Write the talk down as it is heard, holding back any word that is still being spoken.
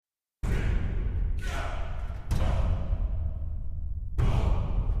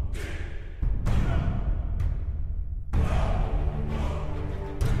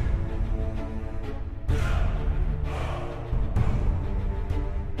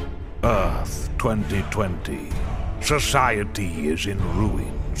Earth 2020. Society is in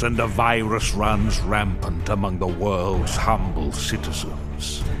ruins, and a virus runs rampant among the world's humble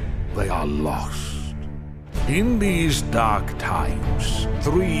citizens. They are lost. In these dark times,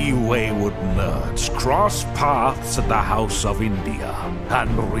 three wayward nerds cross paths at the House of India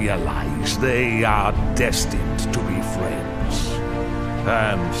and realize they are destined to be friends.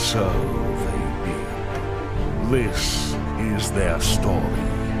 And so they did. This is their story.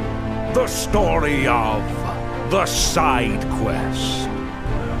 The story of the Side Quest.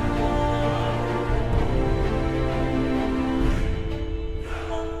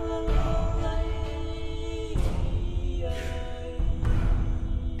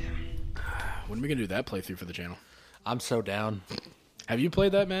 When are we gonna do that playthrough for the channel? I'm so down. Have you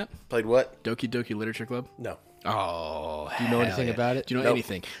played that, Matt? Played what? Doki Doki Literature Club? No. Oh, Do you know anything about it? Do you know Nope.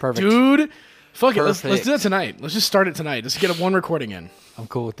 anything? Perfect. Dude, fuck it. Let's Perfect. do that tonight. Let's just start it tonight. Let's get one recording in. I'm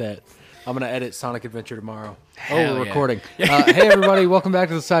cool with that. I'm going to edit Sonic Adventure tomorrow. Hell we're yeah. recording. Hey, everybody. Welcome back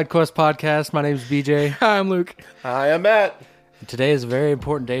to the Side Quest podcast. My name's BJ. Hi, I'm Luke. Hi, I'm Matt. And today is a very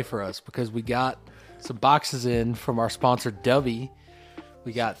important day for us because we got some boxes in from our sponsor, Dubby.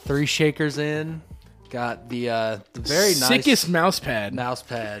 We got 3 shakers in. Got the very nice Sickest mouse pad. mouse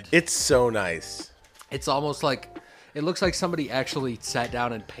pad. It's so nice. It's almost like, it looks like somebody actually sat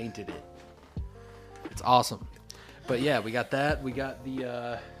down and painted it. It's awesome. But yeah, we got that. We got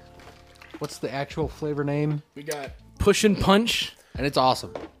the, what's the actual flavor name? We got Push and Punch. And it's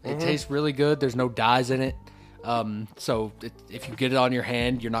awesome. It tastes really good. There's no dyes in it. So if you get it on your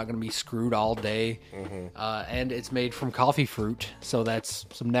hand, you're not going to be screwed all day. And it's made from coffee fruit. So that's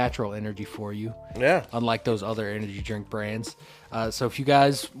some natural energy for you. Yeah. Unlike those other energy drink brands. So if you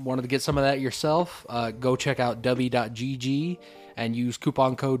guys wanted to get some of that yourself, go check out w.gg and use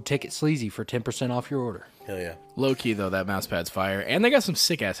coupon code TICKETSLEAZY for 10% off your order. Hell yeah. Low key, though, that mouse pad's fire. And they got some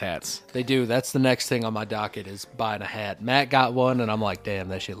sick ass hats. They do. That's the next thing on my docket is buying a hat. Matt got one, and I'm like, damn,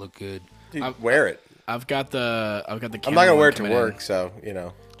 that shit look good. Dude, wear it. I've got the. I'm not going to wear it to coming in. work, so, you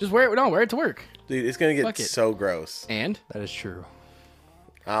know. Just wear it. No, wear it to work. Dude, it's going to Fuck get it. so gross. And That is true.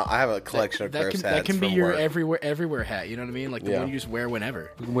 I have a collection of that gross can hats that can be from your work. everywhere hat. You know what I mean? Like the Yeah. one you just wear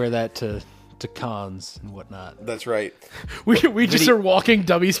whenever. We can wear that to cons and whatnot. That's right. We just are walking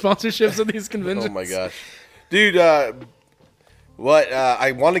dummy sponsorships at these conventions. Oh, my gosh. Dude, what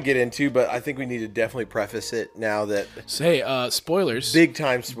I want to get into, but I think we need to definitely preface it now that Say, spoilers. big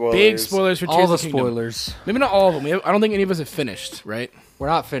time spoilers. Big spoilers for All Tears the of the Kingdom. spoilers. Maybe not all of them. I don't think any of us have finished, right? We're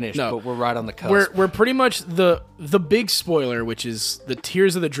not finished, No. but we're right on the cusp. We're pretty much the big spoiler, which is the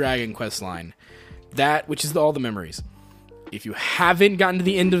Tears of the Dragon quest line. That, which is all the memories. If you haven't gotten to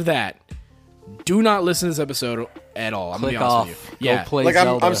the end of that, do not listen to this episode at all. I'm going to Click be honest off. with you. Yeah. Go play Like,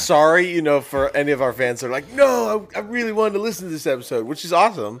 Zelda. I'm sorry, you know, for any of our fans that are like, no, I really wanted to listen to this episode, which is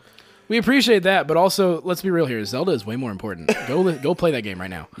awesome. We appreciate that, but also, let's be real here. Zelda is way more important. Go play that game right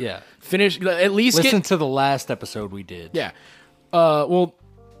now. Yeah. Finish, at least Listen get... to the last episode we did. Yeah. I think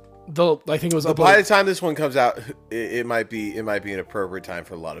it was By uploaded. the time this one comes out, it might be an appropriate time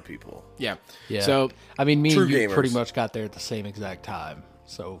for a lot of people. Yeah. Yeah. So, I mean, me True and you gamers. pretty much got there at the same exact time.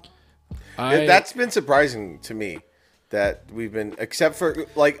 So, That's been surprising to me that we've been, except for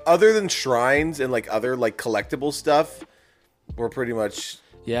like other than shrines and like other like collectible stuff, we're pretty much.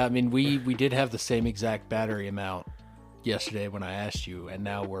 yeah, I mean, we did have the same exact battery amount yesterday when I asked you, and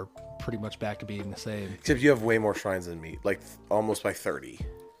now we're pretty much back to being the same. Except you have way more shrines than me, like almost by 30.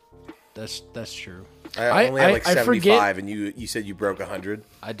 That's true. I only have like I 75, forget- and you said you broke 100.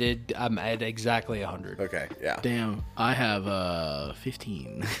 I did. I'm at exactly 100. Okay, yeah. damn, I have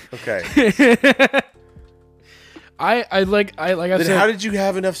 15. Okay. I Then said, how did you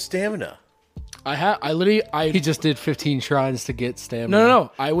have enough stamina? He just did 15 shrines to get stamina.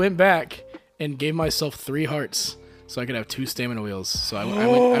 No. I went back and gave myself 3 hearts so I could have 2 stamina wheels. So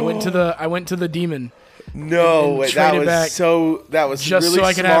I went to the demon. No, And wait, trade it back that was just really so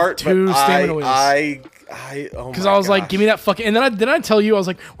I could have smart. 2 but stamina wheels. Because I was like, give me that fucking... And then I tell you, I was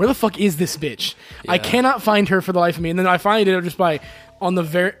like, where the fuck is this bitch? I cannot find her for the life of me. And then I finally did it just by... On the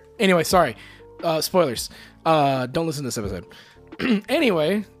very... Anyway, sorry. Spoilers. Don't listen to this episode.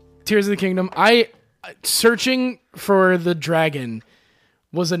 Anyway, Tears of the Kingdom. Searching for the dragon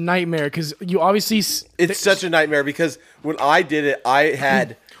was a nightmare because you obviously... It's such a nightmare because when I did it, I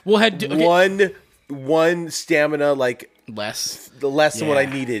had one stamina, like less than what I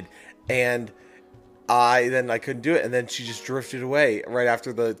Yeah. needed, and I couldn't do it, and then she just drifted away right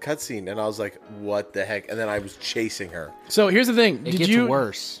after the cutscene, and I was like, "What the heck?" And then I was chasing her. So here's the thing: It gets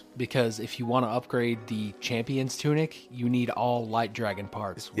worse because if you want to upgrade the champion's tunic, you need all light dragon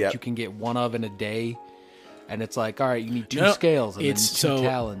parts, which Yep. you can get one of in a day. and it's like, all right, you need two scales and it's then two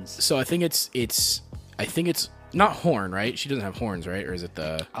talons. So I think it's not horn, right? She doesn't have horns, right? Or is it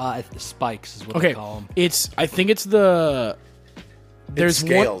the spikes is what they call them. I think it's the there's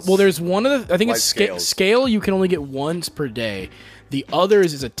scales. one. Well, there's one of the. I think Light it's scales. scale. You can only get once per day. The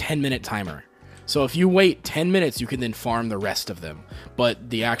others is a 10-minute timer. So if you wait 10 minutes, you can then farm the rest of them. But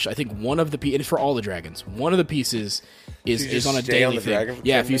the actual, I think one of the pieces, it's for all the dragons. One of the pieces is on a daily thing.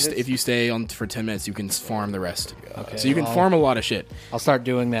 Yeah, if you stay on for 10 minutes, you can farm the rest. Okay, so you can farm a lot of shit. I'll start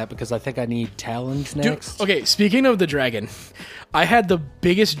doing that because I think I need talons next. Dude, okay, speaking of the dragon, I had the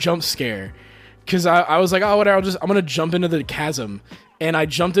biggest jump scare because I was like, oh, whatever, I'm gonna jump into the chasm. And I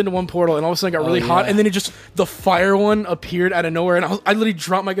jumped into one portal, and all of a sudden it got really hot, and then the fire one appeared out of nowhere, and I literally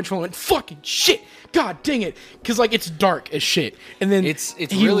dropped my controller and went, fucking shit, god dang it, because like it's dark as shit, and then it's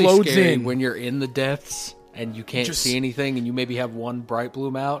he really loads scary in when you're in the depths and you can't see anything, and you maybe have one bright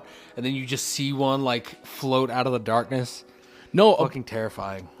bloom out, and then you just see one like float out of the darkness. No, Fucking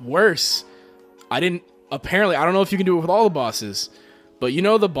terrifying. Worse, I don't know if you can do it with all the bosses, but you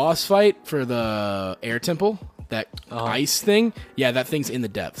know the boss fight for the air temple? That ice thing, yeah, that thing's in the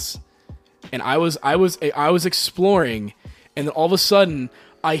depths. And I was exploring, and then all of a sudden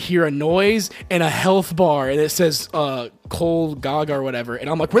I hear a noise and a health bar, and it says Cole Gaga or whatever, and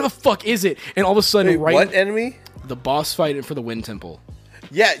I'm like, where the fuck is it? And all of a sudden, what enemy? The boss fight for the Wind Temple.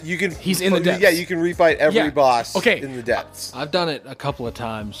 Yeah, you can. He's in the depths. Yeah, you can refight every boss. in the depths. I've done it a couple of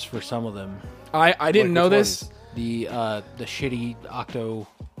times for some of them. I didn't know this. The shitty Octo.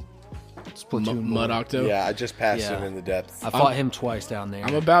 Splatoon Mud Octo. Yeah, I just passed him in the depths. I fought him twice down there.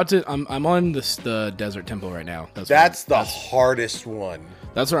 I'm on the Desert Temple right now. That's the hardest one.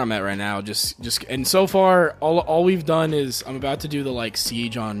 That's where I'm at right now. Just and so far, all we've done is I'm about to do the like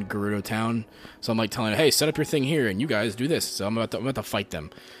siege on Gerudo Town. So I'm like telling, hey, set up your thing here, and you guys do this. So I'm about to fight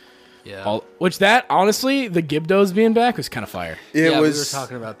them. Yeah. Honestly, the Gibdos being back was kind of fire. We were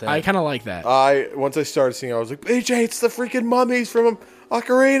talking about that. I kind of like that. Once I started seeing, I was like, AJ, it's the freaking mummies from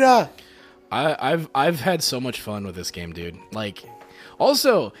Ocarina. I've had so much fun with this game, dude. Like,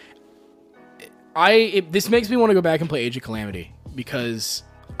 also, this makes me want to go back and play Age of Calamity because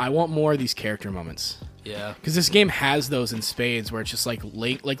I want more of these character moments. Yeah. Because this game has those in spades where it's just like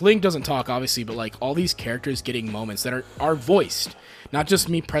Link doesn't talk, obviously, but like all these characters getting moments that are voiced. Not just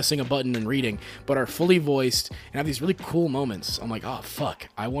me pressing a button and reading, but are fully voiced and have these really cool moments. I'm like, oh, fuck.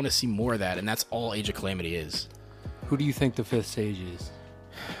 I want to see more of that, and that's all Age of Calamity is. Who do you think the fifth stage is?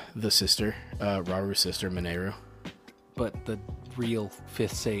 The sister, Raru's sister, Mineru. But the real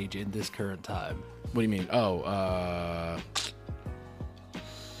fifth sage in this current time. What do you mean? I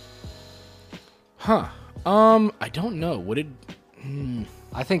don't know.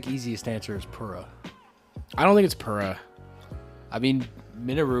 I think easiest answer is Purah. I don't think it's Purah. I mean,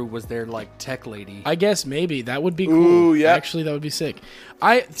 Mineru was their like tech lady. I guess maybe that would be cool. Ooh, yeah. Actually, that would be sick.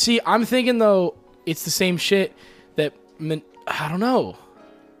 I'm thinking though it's the same shit that I don't know.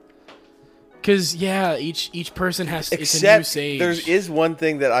 Because each person has it's a new sage. There is one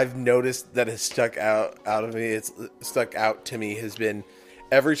thing that I've noticed that has stuck out of me. It's stuck out to me has been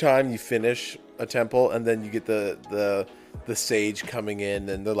every time you finish a temple and then you get the sage coming in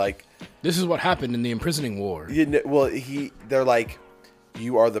and they're like, "This is what happened in the imprisoning war." They're like,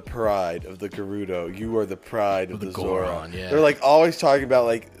 "You are the pride of the Gerudo. You are the pride of the Zora." Goron, yeah. They're like always talking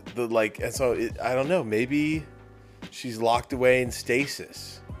about and so I don't know. Maybe she's locked away in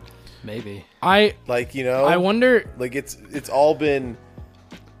stasis. Maybe. I wonder. Like it's all been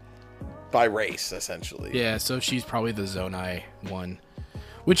by race essentially. Yeah, so she's probably the Zonai one.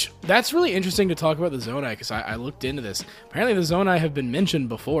 Which that's really interesting to talk about the Zonai because I looked into this. Apparently, the Zonai have been mentioned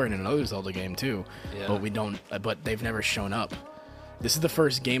before in another Zelda game too, but they've never shown up. This is the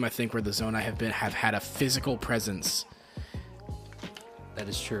first game I think where the Zonai have had a physical presence. That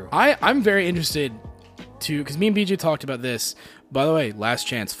is true. I'm very interested to because me and BJ talked about this. By the way, last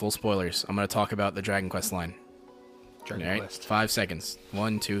chance, full spoilers. I'm going to talk about the Dragon Quest line. Dragon Quest. 5 seconds.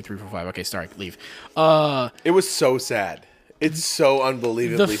 1, 2, 3, 4, 5. Okay, start. Leave. It was so sad. It's so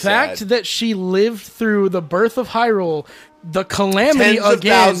unbelievably sad. The fact that she lived through the birth of Hyrule, the calamity tens of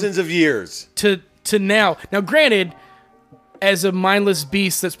thousands of years to now. Now, granted, as a mindless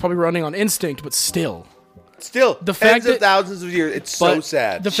beast that's probably running on instinct, but still. The fact that thousands of years, it's so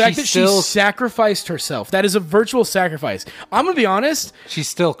sad. The fact that she sacrificed herself, that is a virtual sacrifice. I'm going to be honest. She's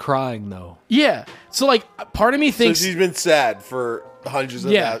still crying, though. Yeah. So, like, part of me thinks... So she's been sad for hundreds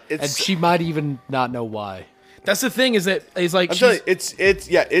of thousands. And she might even not know why. That's the thing is that it's like... I'm telling you,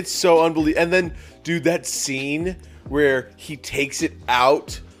 it's so unbelievable. And then, dude, that scene where he takes it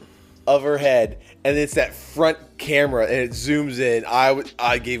out of her head, and it's that front camera, and it zooms in,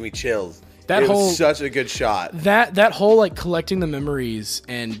 I gave me chills. That it whole was such a good shot. that whole like collecting the memories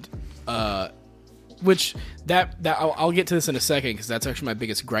and which that I'll get to this in a second because that's actually my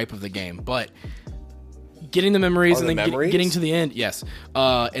biggest gripe of the game. But getting the memories and then getting to the end, yes,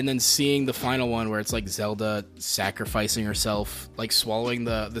 and then seeing the final one where it's like Zelda sacrificing herself, like swallowing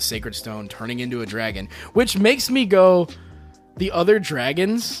the sacred stone, turning into a dragon, which makes me go, the other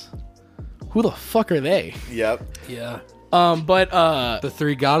dragons, who the fuck are they? Yep. Yeah. But The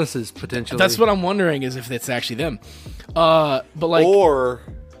three goddesses potentially. that's what I'm wondering is if it's actually them. But like, Or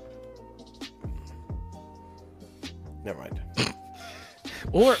never mind.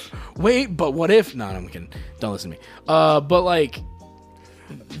 or wait, but what if? No, I'm kidding. Don't listen to me. But like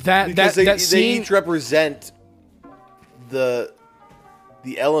Because that they scene. each represent the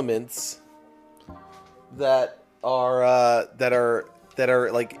elements that are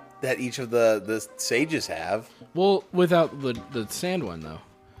like that each of the sages have. Well, without the sand one though,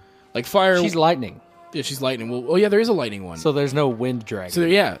 like fire. She's lightning, yeah, she's lightning. Well, oh yeah, there is a lightning one. so there's no wind dragon. So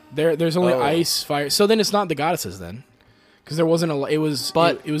yeah, there's only Oh. ice, fire. So then it's not the goddesses then, because there wasn't a. It was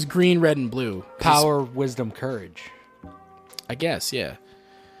But- it was green, red, and blue. 'Cause Power, wisdom, courage. I guess, yeah.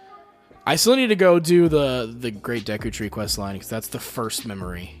 I still need to go do the Great Deku Tree quest line because that's the first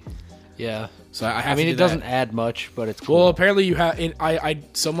memory. Yeah. So I I have mean, to it do doesn't that. add much, but it's cool. Well, apparently you have.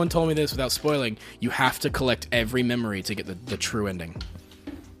 Someone told me this without spoiling. You have to collect every memory to get the true ending.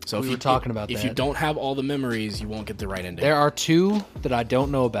 So We if were you talking about if that. you don't have all the memories, you won't get the right ending. There are two that I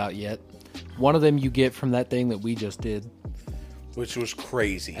don't know about yet. One of them you get from that thing that we just did. Which was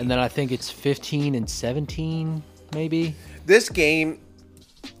crazy. And then I think it's 15 and 17, maybe. This game,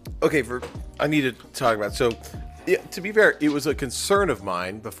 okay, I need to talk about. So, yeah, to be fair, it was a concern of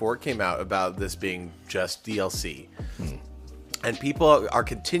mine before it came out about this being just DLC, and people are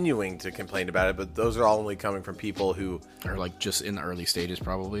continuing to complain about it. But those are all only coming from people who or like just in the early stages,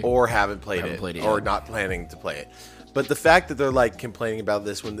 probably. or haven't played it or yet. not planning to play it. But the fact that they're like complaining about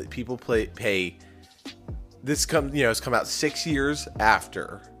this when the people pay this it's come out 6 years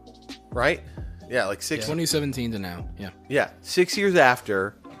after, right? Yeah, like 2017 to now. Yeah. Yeah, 6 years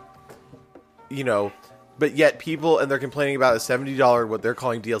after, but yet people, and they're complaining about a $70, what they're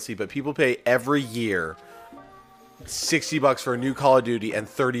calling DLC, but people pay every year $60 for a new Call of Duty and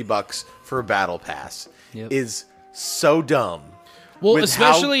 $30 for a Battle Pass. Yep. Is so dumb. Well, With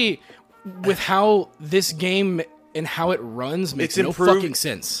especially with how this game and how it runs makes It's no improved- fucking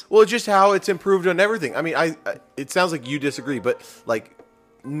sense. Well, just how it's improved on everything. I mean, it sounds like you disagree, but like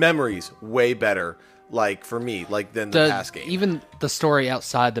memories way better. Like for me, like than the past game. Even the story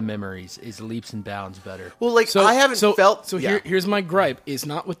outside the memories is leaps and bounds better. Well, like I haven't felt. So yeah. here's my gripe: is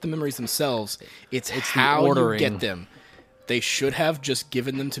not with the memories themselves. It's the how you ordering. get them. They should have just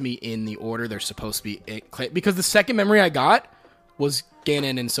given them to me in the order they're supposed to be. Because the second memory I got was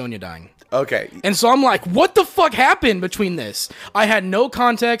Ganon and Sonya dying. Okay. And so I'm like, what the fuck happened between this? I had no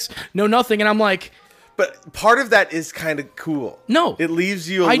context, no nothing, and I'm like, But part of that is kind of cool. No. It leaves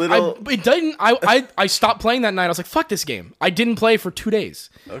you a little. It didn't. I stopped playing that night. I was like, fuck this game. I didn't play for 2 days.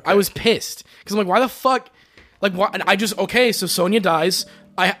 Okay. I was pissed. Because I'm like, why the fuck? Like, why? And I just, okay, so Sonya dies,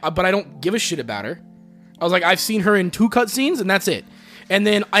 but I don't give a shit about her. I was like, I've seen her in 2 cutscenes, and that's it. And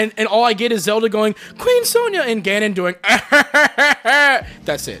then, and all I get is Zelda going, Queen Sonya, and Ganon doing,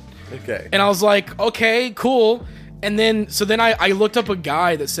 that's it. Okay. And I was like, okay, cool. And then, I looked up a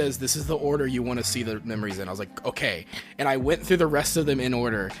guide that says this is the order you want to see the memories in. I was like, okay. And I went through the rest of them in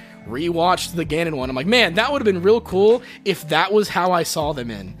order, rewatched the Ganon one. I'm like, man, that would have been real cool if that was how I saw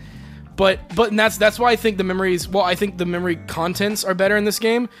them in. But and that's why I think the memories, I think the memory contents are better in this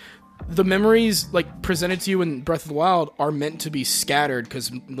game. The memories like presented to you in Breath of the Wild are meant to be scattered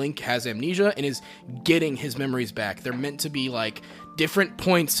because Link has amnesia and is getting his memories back. They're meant to be like different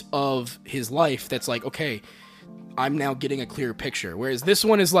points of his life that's like, okay, I'm now getting a clear picture. Whereas this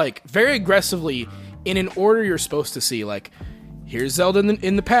one is like very aggressively in an order you're supposed to see. Like, here's Zelda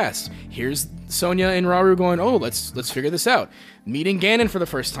in the past. Here's Sonya and Rauru going, oh, let's figure this out. Meeting Ganon for the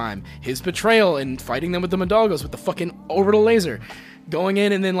first time. His betrayal and fighting them with the Madogos with the fucking orbital laser. Going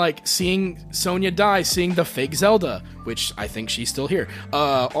in and then like seeing Sonya die, seeing the fake Zelda, which I think she's still here.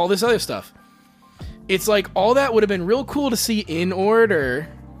 All this other stuff. It's like all that would have been real cool to see in order.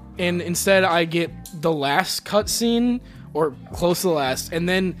 And instead I get the last cutscene or close to the last, and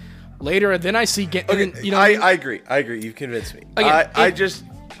then later I see Okay, I agree. You've convinced me. Again,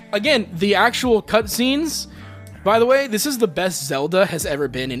 again, the actual cutscenes. By the way, this is the best Zelda has ever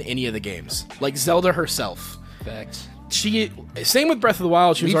been in any of the games. Like Zelda herself. Facts. Same with Breath of the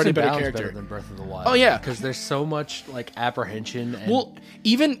Wild. She was Leaps already a and better bounds character. better than Breath of the Wild. Oh, yeah. Because there's so much like apprehension. And Well,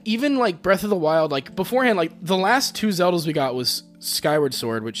 even like Breath of the Wild, like beforehand, like the last 2 Zeldas we got was Skyward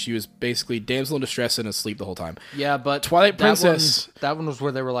Sword, which she was basically damsel in distress and asleep the whole time. Yeah, but Twilight Princess. That one was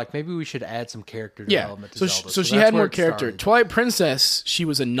where they were like, maybe we should add some character Yeah, development to so Zelda. so she that's had where more it character. started. Twilight Princess, she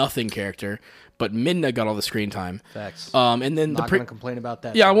was a nothing character, but Midna got all the screen time. Facts. And then Not gonna complain about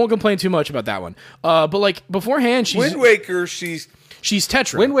that. Yeah, I won't complain too much about that one. But like beforehand, she's Wind Waker, she's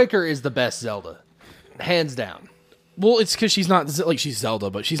Tetra. Wind Waker is the best Zelda, hands down. Well, it's because she's not like she's Zelda,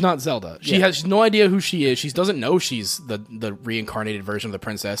 but she's not Zelda. She has no idea who she is. She doesn't know she's the reincarnated version of the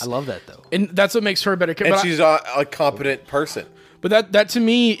princess. I love that though. And that's what makes her a better character. and she's a competent person. But that to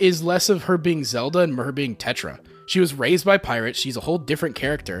me is less of her being Zelda and her being Tetra. She was raised by pirates. She's a whole different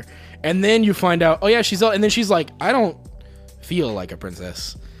character. And then you find out, oh yeah, she's Zelda. And then she's like, I don't feel like a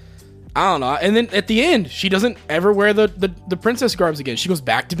princess. I don't know. And then at the end, she doesn't ever wear the princess garbs again. She goes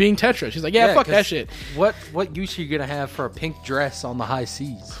back to being Tetra. She's like, yeah fuck 'cause that shit. What use are you gonna have for a pink dress on the high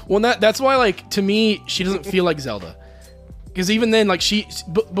seas? Well, that's why, like, to me, she doesn't feel like Zelda. Because even then, like,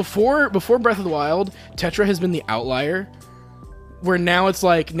 before Breath of the Wild, Tetra has been the outlier. Where now it's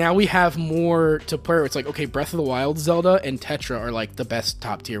like, now we have more to play. It's like, okay, Breath of the Wild, Zelda, and Tetra are like the best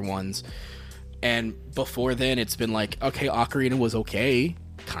top tier ones. And before then, it's been like, okay, Ocarina was okay,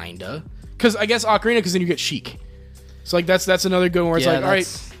 kinda. Because I guess Ocarina, because then you get Sheik. So like that's another good one where it's like, all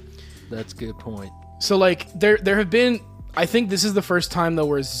right, that's a good point. so like there have been, I think this is the first time though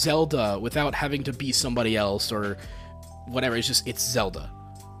where Zelda, without having to be somebody else or whatever, it's Zelda.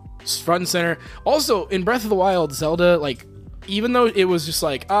 It's front and center. Also, in Breath of the Wild, Zelda, like, even though it was just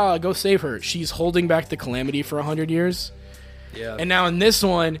like, go save her, she's holding back the calamity for 100 years. Yeah. And now in this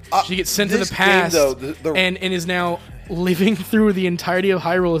one, she gets sent to the this past game, though, and is now living through the entirety of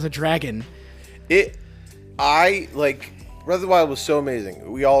Hyrule as a dragon. I like Breath of the Wild was so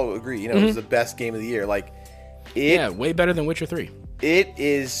amazing. We all agree, it was the best game of the year. Like, Yeah, way better than Witcher 3. it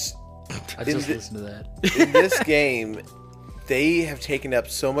is. I just listened to that. In this game, they have taken up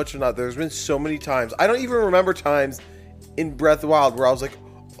so much of that. There's been so many times. I don't even remember times in Breath of the Wild where I was like,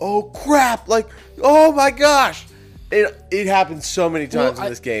 "Oh crap!" Like, "Oh my gosh!" It happened so many times in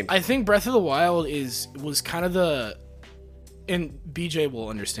this game. I think Breath of the Wild was kind of the, and BJ will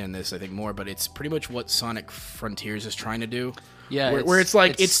understand this I think more, but it's pretty much what Sonic Frontiers is trying to do. Yeah, where it's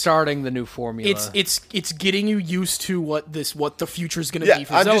like it's starting the new formula. It's getting you used to what the future is going to be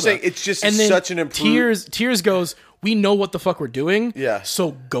for I'm Zelda. just saying it's just and then such an improvement. Tears goes, we know what the fuck we're doing. Yeah.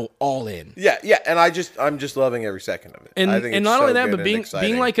 So go all in. Yeah, and I'm just loving every second of it. And I think and it's not so only that, good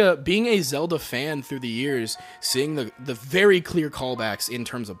but and being a Zelda fan through the years, seeing the very clear callbacks in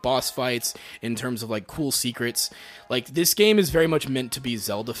terms of boss fights, in terms of like cool secrets. Like, this game is very much meant to be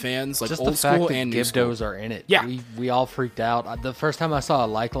Zelda fans, like just old the fact school that and new school. Gyptos are in it. Yeah. we all freaked out. The first time I saw a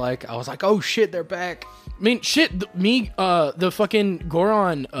like, I was like, oh shit, they're back. I mean, shit. The fucking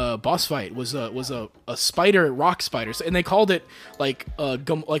Goron boss fight was a spider, rock spider, and they called it like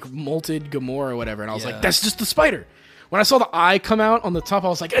molted Gamora or whatever. And I was like, that's just the spider. When I saw the eye come out on the top, I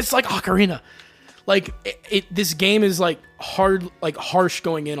was like, it's like Ocarina. Like this game is like harsh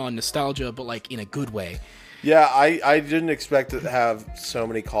going in on nostalgia, but like in a good way. Yeah, I didn't expect to have so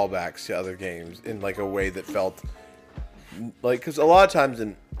many callbacks to other games in like a way that felt like, because a lot of times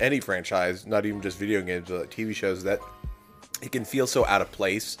in any franchise, not even just video games, but like TV shows, that it can feel so out of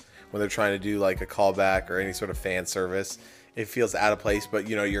place when they're trying to do like a callback or any sort of fan service. It feels out of place, but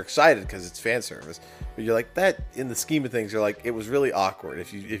you're excited because it's fan service. But you're like, that in the scheme of things, you're like, it was really awkward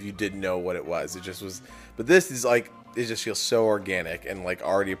if you didn't know what it was. It just was. But this is like, it just feels so organic and like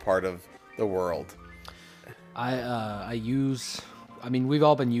already a part of the world. I mean, we've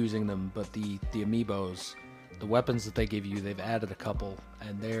all been using them, but the amiibos, the weapons that they give you, they've added a couple,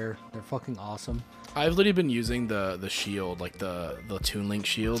 and they're fucking awesome. I've literally been using the shield, like the Toon Link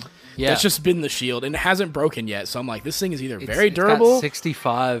shield. Yeah. That's just been the shield, and it hasn't broken yet. So I'm like, this thing is either very durable. It's got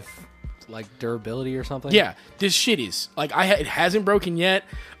 65 like durability or something. Yeah, this shit is like it hasn't broken yet.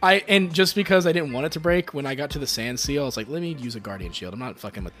 And just because I didn't want it to break, when I got to the Sand Seal, I was like, let me use a Guardian Shield. I'm not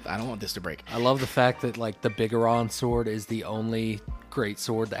fucking with. I don't want this to break. I love the fact that like the Bigoron sword is the only great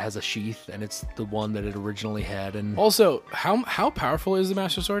sword that has a sheath, and it's the one that it originally had. And Also, how powerful is the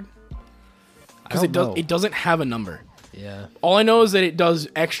Master Sword? Because it doesn't have a number. Yeah. All I know is that it does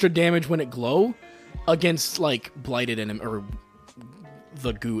extra damage when it glow against like blighted enemy or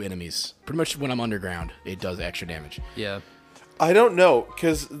the goo enemies. Pretty much when I'm underground, it does extra damage. Yeah. I don't know,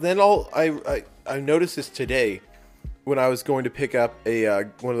 because then I noticed this today when I was going to pick up a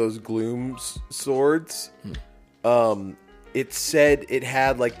one of those gloom swords. It said it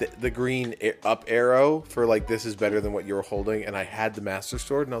had like the green up arrow for like, this is better than what you were holding, and I had the Master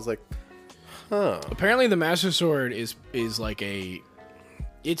Sword, and I was like, huh. Apparently, the Master Sword is like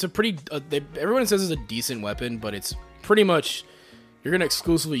it's a pretty. Everyone says it's a decent weapon, but it's pretty much You're gonna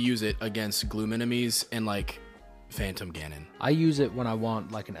exclusively use it against Gloom enemies and like Phantom Ganon. I use it when I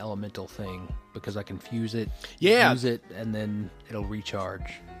want like an elemental thing because I can fuse it, Yeah. use it, and then it'll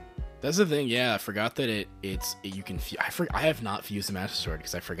recharge. That's the thing. Yeah, I forgot that you can. I have not fused the Master Sword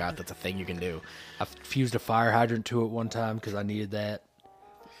because I forgot that's a thing you can do. I fused a fire hydrant to it one time because I needed that.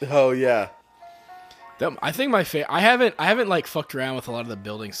 Oh yeah. I think my favorite. I haven't like fucked around with a lot of the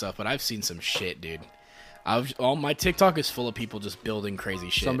building stuff, but I've seen some shit, dude. All my TikTok is full of people just building crazy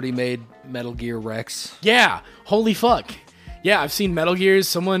shit. Somebody made Metal Gear Rex. Yeah, holy fuck. Yeah, I've seen Metal Gears.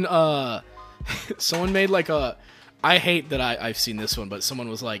 Someone made like a. I hate that I've seen this one, but someone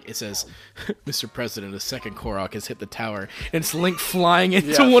was like, it says, "Mr. President, a second Korok has hit the tower," and it's Link flying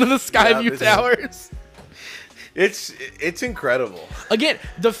into one of the Skyview towers. It's incredible. Again,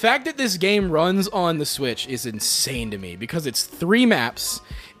 the fact that this game runs on the Switch is insane to me because it's 3 maps,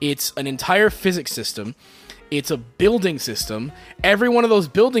 it's an entire physics system, it's a building system. Every one of those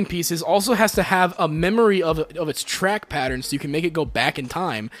building pieces also has to have a memory of its track pattern so you can make it go back in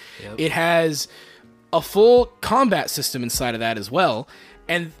time. Yep. It has a full combat system inside of that as well.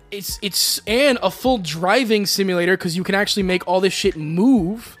 And it's a full driving simulator because you can actually make all this shit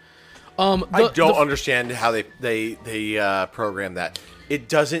move. I don't understand how they program that. It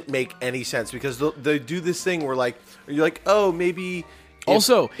doesn't make any sense because they do this thing where like you're like, oh, maybe.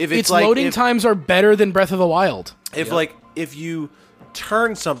 If its loading times are better than Breath of the Wild. If you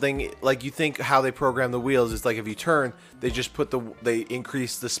turn something, like you think how they program the wheels is like if you turn, they just they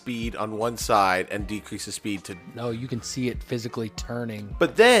increase the speed on one side and decrease the speed to. No, you can see it physically turning.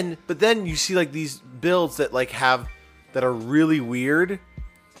 But then you see like these builds that that are really weird,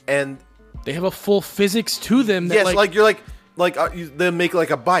 and they have a full physics to them. That, yes, like you're they make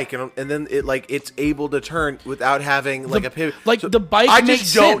like a bike and then it's able to turn without having like a pivot. The bike. I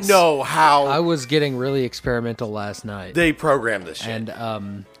just don't know how. I was getting really experimental last night. They programmed this shit,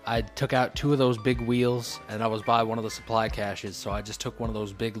 and I took out 2 of those big wheels, and I was by one of the supply caches, so I just took one of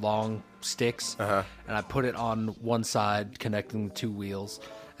those big long sticks and I put it on one side, connecting the 2 wheels,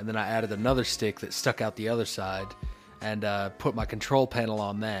 and then I added another stick that stuck out the other side, and put my control panel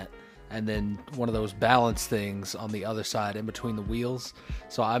on that. And then one of those balance things on the other side in between the wheels.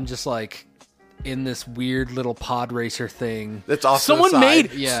 So I'm just like in this weird little pod racer thing. That's off someone to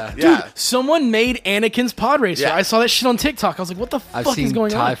the side. Dude, someone made Anakin's pod racer. Yeah. I saw that shit on TikTok. I was like, what the fuck is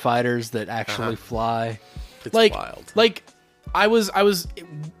going on? I've seen TIE fighters that actually fly. It's wild. Like, I was,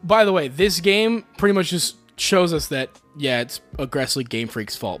 by the way, this game pretty much just shows us that, yeah, it's aggressively Game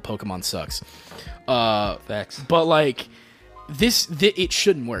Freak's fault. Pokemon sucks. Facts. But like, it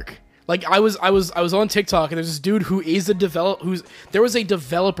shouldn't work. Like I was on TikTok and there's this dude who is there was a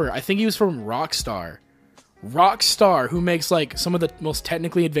developer, I think he was from Rockstar, who makes like some of the most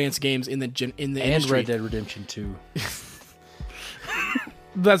technically advanced games in the industry. And Red Dead Redemption 2.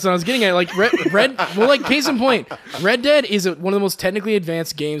 That's what I was getting at. Like Red well, like case in point, Red Dead is one of the most technically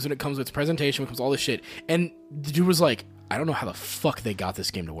advanced games when it comes to its presentation, when it comes to all this shit. And the dude was like, I don't know how the fuck they got this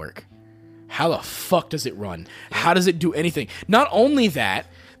game to work. How the fuck does it run? How does it do anything? Not only that,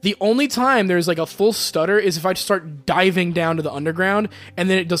 the only time there's like a full stutter is if I start diving down to the underground and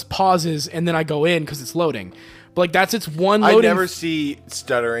then it just pauses and then I go in because it's loading. But like that's its one loading. I never see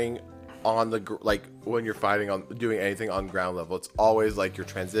stuttering on like when you're doing anything on ground level. It's always like you're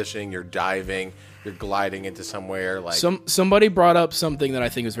transitioning, you're diving, you're gliding into somewhere. Like somebody brought up something that I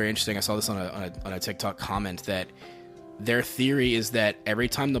think was very interesting. I saw this on a TikTok comment that their theory is that every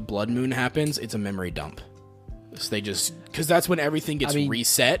time the blood moon happens, it's a memory dump. So they just because that's when everything gets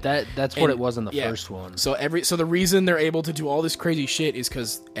reset. That's what it was in the first one. So the reason they're able to do all this crazy shit is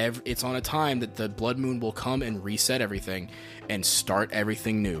because it's on a time that the blood moon will come and reset everything and start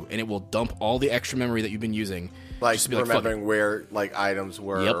everything new, and it will dump all the extra memory that you've been using. Like remembering where like items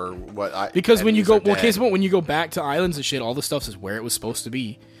were or what. Because when you go when you go back to islands and shit, all the stuff is where it was supposed to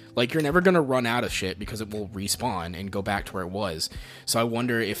be. Like, you're never going to run out of shit because it will respawn and go back to where it was. So I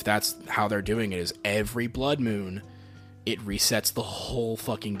wonder if that's how they're doing it, is every blood moon, it resets the whole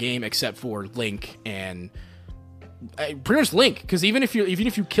fucking game except for Link and... pretty much Link, because even if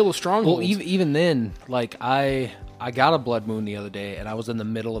you kill a stronghold... Well, even then, like, I got a blood moon the other day, and I was in the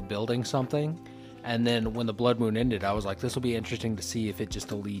middle of building something, and then when the blood moon ended, I was like, this will be interesting to see if it just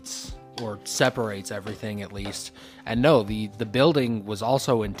deletes... or separates everything at least. And no, the building was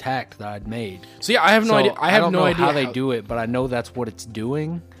also intact that I'd made. So yeah, I have no idea. I don't know how they do it, but I know that's what it's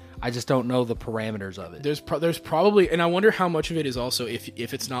doing. I just don't know the parameters of it. There's probably, and I wonder how much of it is also if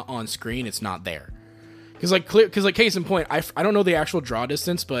it's not on screen, it's not there. Because case in point, I don't know the actual draw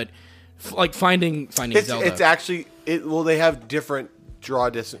distance, but like finding Zelda. It's actually they have different draw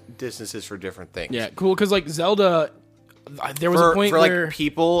distances for different things. Yeah, cool. Because like Zelda. there was a point for where like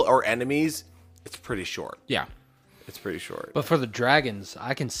people or enemies, it's pretty short. yeah. It's pretty short. But for the dragons,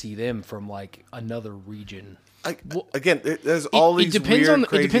 I can see them from like another region. Again, there's all these weird,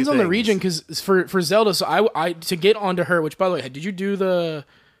 crazy it depends on the things. region because for Zelda, so I to get onto her. Which by the way, did you do the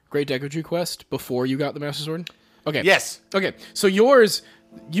Great Deku quest before you got the Master Sword? Okay. Yes. Okay. So yours,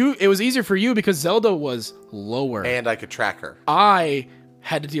 it was easier for you because Zelda was lower, And I could track her. I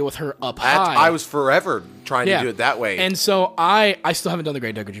had to deal with her up high. I was forever trying to do it that way. And so I still haven't done the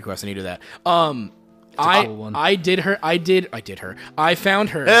Great Deku quest. I need to do that. cool one. I did her. I found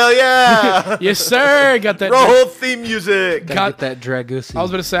her. Hell yeah! Yes, sir. Got that. Roll theme music. Gotta get that Dragoose. I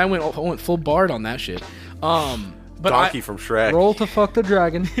was about to say I went full bard on that shit. But Donkey from Shrek. Roll to fuck the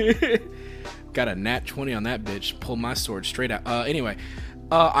dragon. got a nat 20 on that bitch. Pulled my sword straight out. Anyway,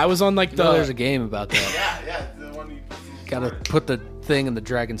 I was on like There's a game about that. Yeah. The one you... Gotta put the thing in the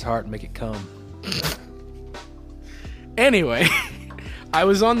dragon's heart and make it come. Anyway, I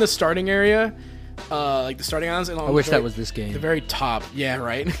was on the starting area, like the starting islands. And I wish that was this game. the very top. Yeah,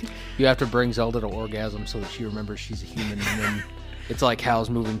 right. You have to bring Zelda to orgasm so that she remembers she's a human, and then it's like Howl's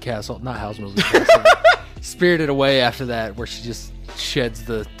Moving Castle. Not Howl's Moving Castle. Spirited Away after that, where she just sheds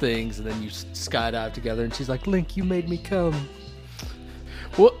the things, and then you skydive together, and she's like, Link, you made me come.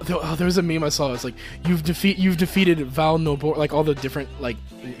 Well, there was a meme I saw. It's like you've defeated Val Nobor, like all the different like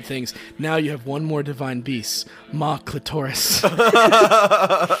things. Now you have one more divine beast, Ma Clitoris, and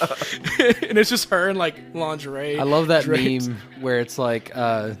it's just her in like lingerie. I love that drapes. meme where it's like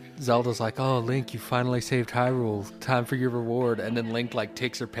Zelda's like, "Oh, Link, you finally saved Hyrule. Time for your reward." And then Link like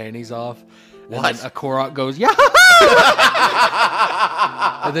takes her panties off. And then a Korok goes, "Yeah!"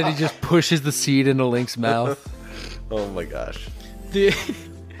 And then he just pushes the seed into Link's mouth. Oh my gosh.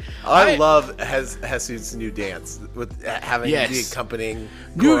 I love Hesu's new dance with having the accompanying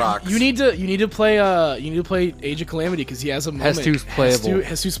Dude, Koroks. you need to play Age of Calamity because he has a moment. Hestu's playable.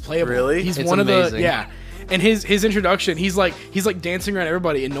 Hestu's playable. Really? He's It's one amazing. of the And his introduction, he's like dancing around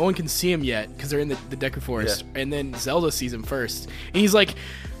everybody, and no one can see him yet because they're in the Deku Forest. Yeah. And then Zelda sees him first, and he's like,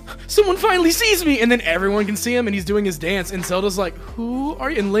 "Someone finally sees me!" And then everyone can see him, and he's doing his dance. And Zelda's like, "Who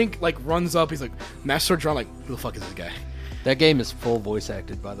are you?" And Link like runs up. He's like, Master Sword drawn. Like, who the fuck is this guy? That game is full voice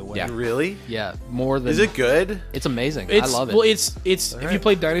acted, by the way. Yeah. Really? Yeah, more than. Is it good? It's amazing. It's, I love it. Well, it's if you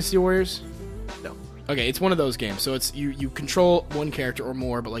played Dynasty Warriors. No. Okay, it's one of those games. So it's you control one character or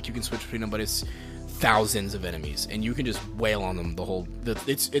more, but like you can switch between them. But it's thousands of enemies, and you can just wail on them the whole.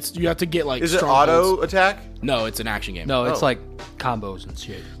 It's you have to get like. Is it strongholds. auto attack? No, it's an action game. no, it's Oh. like combos and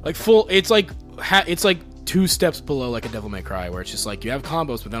shit. like full. It's like 2 steps below like a Devil May Cry, where it's just like you have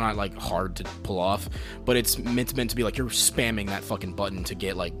combos, but they're not like hard to pull off. But it's meant to be like you're spamming that fucking button to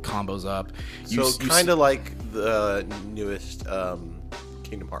get like combos up. So kind of like the newest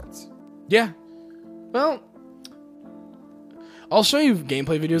Kingdom Hearts. Yeah. Well, I'll show you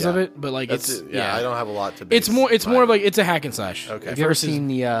gameplay videos of Yeah. it, but like That's it's it. Yeah, I don't have a lot to. Base It's more of like it's a hack and slash. Okay. Have you ever Versus seen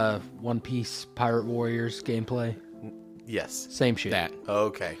the One Piece Pirate Warriors gameplay? Yes. Same shit. that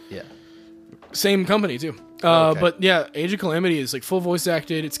Okay. Yeah. same company too. Okay. But yeah, Age of Calamity is like full voice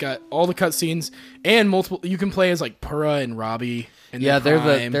acted. It's got all the cutscenes and multiple. You can play as like Purah and Robbie. And Yeah,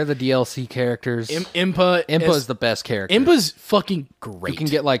 then they're the DLC characters. Impa. Impa is the best character. Impa's fucking great. You can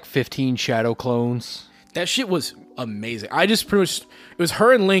get like 15 shadow clones. That shit was amazing. I just pretty much it was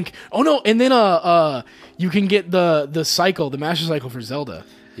her and Link. Oh no, and then you can get the cycle, the Master Cycle for Zelda.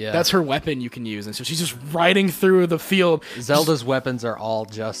 Yeah. That's her weapon you can use, and so she's just riding through the field. Zelda's weapons are all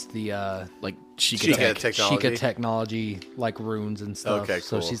just the Like Sheikah Sheikah Tech. technology. Sheikah technology, like runes and stuff. Okay,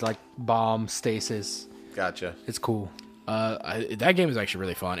 So cool. she's like bomb, stasis. Gotcha. It's cool. That game is actually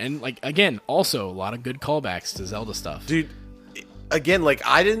really fun, and like again, also a lot of good callbacks to Zelda stuff. Dude, again, like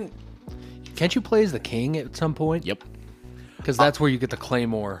I didn't. Can't you play as the king at some point? Yep. Because that's where you get the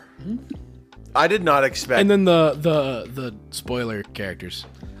claymore. I did not expect. And then the spoiler characters.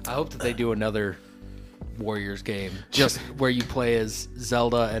 I hope that they do another Warriors game, just where you play as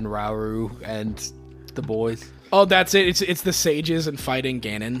Zelda and Rauru and the boys. Oh, that's it. It's the sages and fighting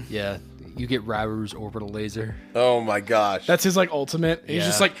Ganon. Yeah, you get Rauru's orbital laser. oh my gosh. That's his like ultimate. He's Yeah.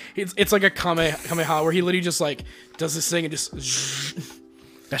 just like it's like a Kamehameha where he literally just like does this thing and just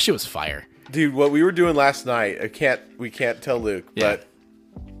that shit was fire. Dude, what we were doing last night, we can't tell Luke, Yeah. but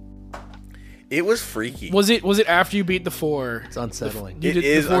it was freaky. Was it after you beat the 4? It's unsettling. You It did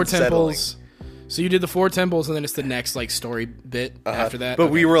is the 4 unsettling. temples. So you did the 4 temples, and then it's the next like story bit after that. But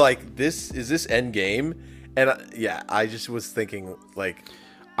Okay. we were like, is this end game? And I just was thinking like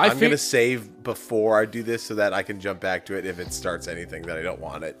I'm think- gonna save before I do this so that I can jump back to it if it starts anything that I don't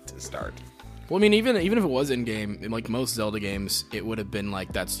want it to start. Well, I mean, even if it was in game, in like most Zelda games, it would have been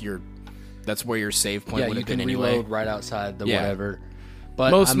like that's your That's where your save point Yeah, would you have been can anyway. reload right outside the Yeah. whatever.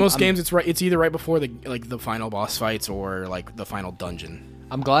 But Most games, it's either right before the final boss fights or like the final dungeon.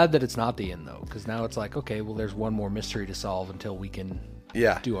 I'm glad that it's not the end though, because now it's like, okay, well, there's one more mystery to solve until we can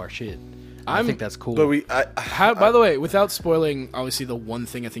do our shit. I think that's cool. But By the way, without spoiling, obviously the one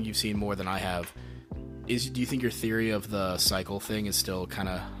thing I think you've seen more than I have is, do you think your theory of the cycle thing is still kind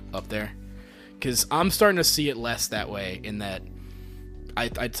of up there? Because I'm starting to see it less that way. In that, I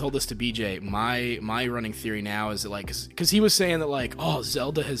told this to BJ. My running theory now is that, like, because he was saying that, like, oh,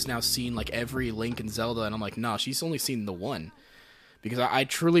 Zelda has now seen like every Link in Zelda, and I'm like, no, she's only seen the one. Because I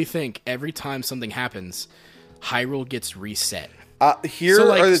truly think every time something happens, Hyrule gets reset. Here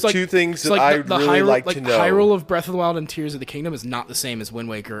So, are the two things that I would really Hyrule, like to know. Hyrule of Breath of the Wild and Tears of the Kingdom is not the same as Wind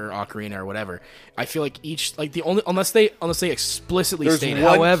Waker or Ocarina or whatever. I feel like each, like, the only, unless they explicitly There's state it.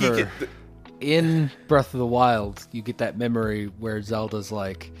 one However, in Breath of the Wild, you get that memory where Zelda's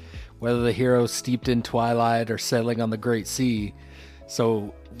like, whether the hero's steeped in twilight or sailing on the Great Sea.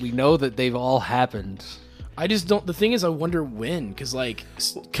 So we know that they've all happened. I just don't. The thing is, I wonder when, because like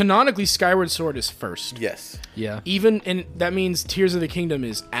canonically, Skyward Sword is first. Yes. Yeah. And that means Tears of the Kingdom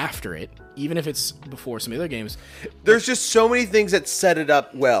is after it, even if it's before some other games. There's just so many things that set it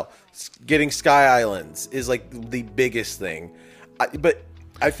up well. Getting Sky Islands is like the biggest thing. But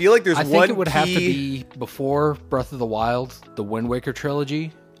I feel like there's I one think it would have to key- be before Breath of the Wild, the Wind Waker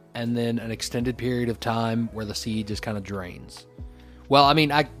trilogy, and then an extended period of time where the sea just kind of drains. Well, I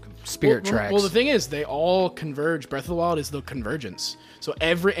mean, Spirit Tracks. Well, the thing is, they all converge. Breath of the Wild is the convergence. So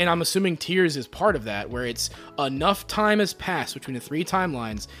and I'm assuming Tears is part of that, where it's enough time has passed between the three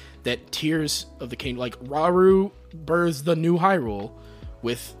timelines that Tears of the Kingdom, like Rauru births the new Hyrule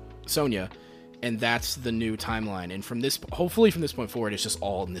with Sonya, and that's the new timeline. And hopefully from this point forward, it's just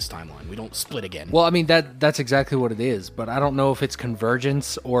all in this timeline. We don't split again. Well, I mean, that's exactly what it is, but I don't know if it's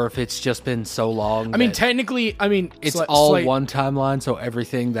convergence or if it's just been so long. I mean, technically, it's all one timeline, so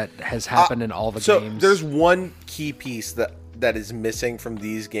everything that has happened in all the so games. there's one key piece that is missing from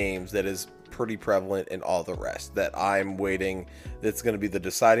these games that is pretty prevalent in all the rest that I'm waiting. That's going to be the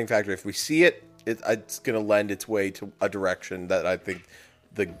deciding factor. If we see it, it's going to lend its way to a direction that I think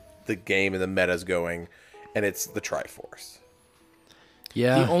the game and the meta is going, and it's the Triforce.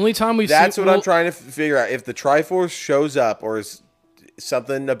 Yeah. The only time we've That's seen... what I'm trying to figure out. If the Triforce shows up or is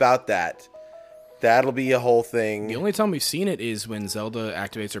something about that, that'll be a whole thing. The only time we've seen it is when Zelda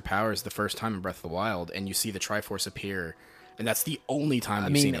activates her powers the first time in Breath of the Wild, and you see the Triforce appear, and that's the only time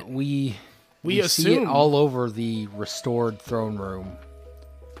we've seen it. We see assume it all over the restored throne room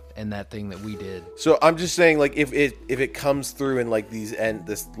and that thing that we did. So I'm just saying, like, if it comes through in like this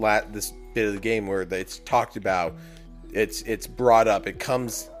bit of the game where it's talked about, it's brought up, it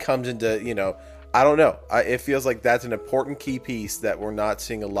comes into, I don't know. It feels like that's an important key piece that we're not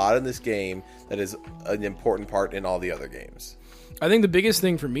seeing a lot in this game. That is an important part in all the other games. I think the biggest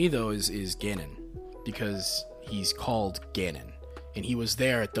thing for me, though, is Ganon, because he's called Ganon, and he was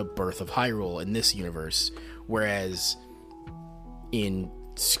there at the birth of Hyrule in this universe, whereas in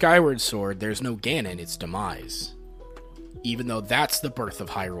Skyward Sword, there's no Ganon, it's Demise, even though that's the birth of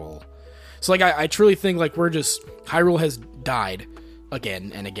Hyrule. So, like, I truly think, like, Hyrule has died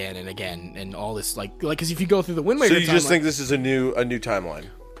again and again and again, and all this, like, because if you go through the Wind Waker So you just think this is a new timeline?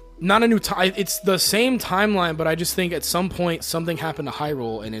 Not a new time. It's the same timeline, but I just think at some point something happened to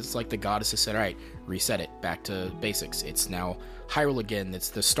Hyrule, and it's like the goddesses said, "All right, reset it back to basics. It's now Hyrule again. It's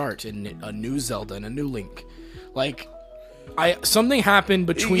the start, and a new Zelda and a new Link." Like, something happened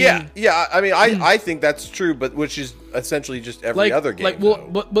between. Yeah. I mean, I think that's true, but which is essentially just every other game.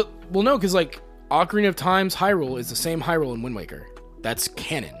 Well, no, because like Ocarina of Time's Hyrule is the same Hyrule in Wind Waker. That's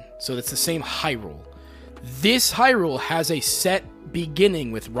canon, so it's the same Hyrule. This Hyrule has a set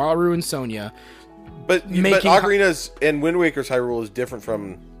beginning with Rauru and Sonya. But Ocarina's and Wind Waker's Hyrule is different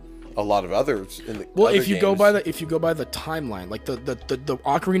from a lot of others. If you go by the timeline, like the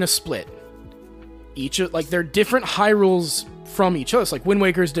Ocarina split, they're different Hyrules from each other. It's like Wind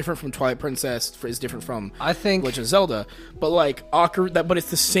Waker is different from Twilight Princess, is different from Legend of Zelda, but like but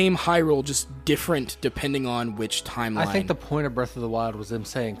it's the same Hyrule, just different depending on which timeline. I think the point of Breath of the Wild was them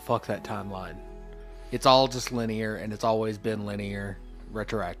saying fuck that timeline. It's all just linear, and it's always been linear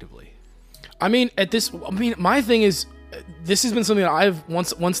retroactively. I mean, my thing is, this has been something that I've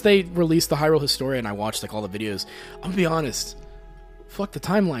once they released the Hyrule Historia and I watched like all the videos. I'm gonna be honest, fuck the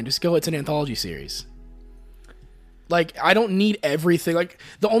timeline. Just go. It's an anthology series. Like, I don't need everything. Like,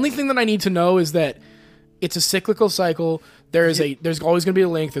 the only thing that I need to know is that it's a cyclical cycle. There's always gonna be a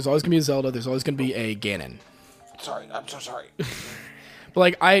Link. There's always gonna be a Zelda. There's always gonna be a Ganon. Sorry, I'm so sorry.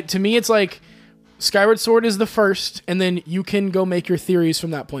 But like, to me, it's like Skyward Sword is the first, and then you can go make your theories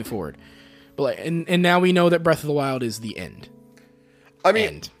from that point forward. But like, and now we know that Breath of the Wild is the end. I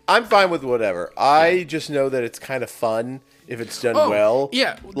mean, I'm fine with whatever. I just know that it's kind of fun if it's done well.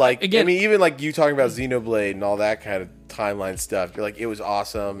 Yeah. Like, Again, I mean, even like you talking about Xenoblade and all that kind of timeline stuff. You're like, it was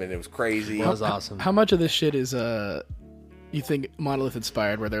awesome and it was crazy. That was awesome. How much of this shit is you think Monolith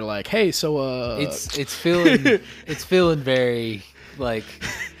inspired? Where they're like, hey, so it's feeling very like,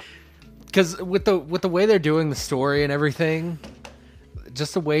 because with the way they're doing the story and everything,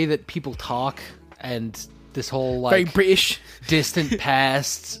 just the way that people talk and this whole like very British distant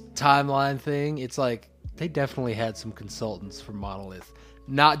past timeline thing, it's like they definitely had some consultants from Monolith,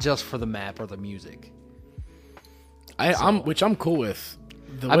 not just for the map or the music. Which I'm cool with.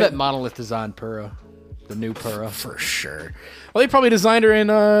 I bet Monolith designed Purah, the new Purah, for sure. Well, they probably designed her in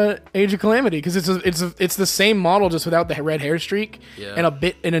Age of Calamity because it's the same model just without the red hair streak and a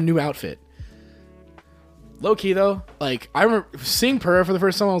bit in a new outfit. Low key though, like I remember seeing Purah for the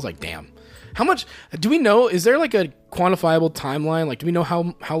first time, I was like, damn. How much do we know? Is there like a quantifiable timeline? Like, do we know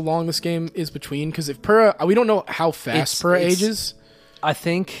how long this game is between? Because if Purah, we don't know how fast Purah ages. I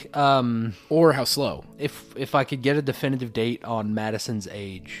think, or how slow. If I could get a definitive date on Madison's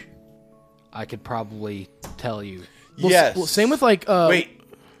age, I could probably tell you. Yes. Well, same with like. Wait,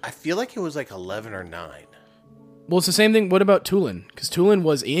 I feel like it was like 11 or 9. Well, it's the same thing. What about Tulin? Because Tulin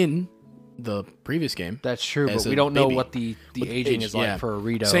was in the previous game. That's true, but we don't know what the aging is like yeah. for a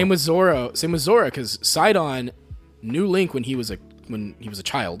Rito. Same with Zora, because Sidon knew Link when he was a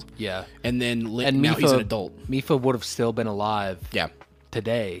child. Yeah, and then now he's an adult. Mipha would have still been alive. Yeah,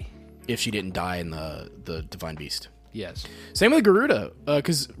 today if she didn't die in the Divine Beast. Yes. Same with Garuda,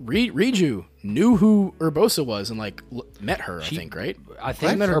 because Riju knew who Urbosa was and like met her. I think right. I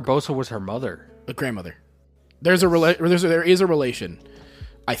think Urbosa was her mother, a grandmother. There is a relation.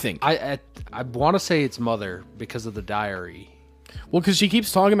 I think. I want to say it's mother because of the diary. Well, because she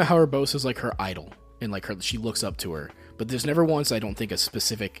keeps talking about how Urbosa's like her idol and like she looks up to her, but there's never once I don't think a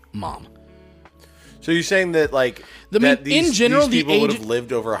specific mom. So you're saying that like in general, these people would have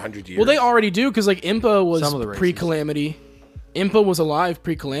lived over 100 years? Well, they already do because like Impa was pre-Calamity. Impa was alive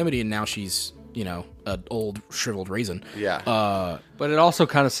pre-Calamity, and now she's an old shriveled raisin. Yeah. But it also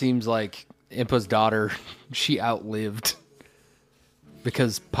kind of seems like Impa's daughter, she outlived.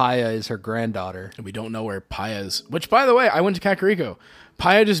 Because Paya is her granddaughter. And we don't know where Paya's... Which, by the way, I went to Kakariko.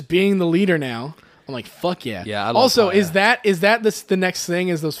 Paya just being the leader now. I'm like, fuck yeah. Yeah, I love also, Paya. is that the next thing?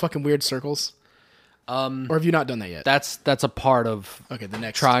 Is those fucking weird circles? Or have you not done that yet? That's a part of the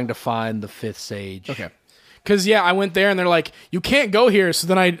next trying to find the fifth sage. Okay. Because, yeah, I went there, and they're like, you can't go here. So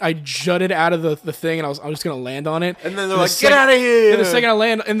then I jutted out of the thing, and I was just going to land on it. And then they're like, get out of here! And the second I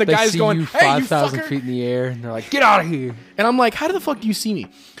land, and the guy's going, you hey, you 5,000 fucker! feet in the air, and they're like, get out of here! And I'm like, how the fuck do you see me?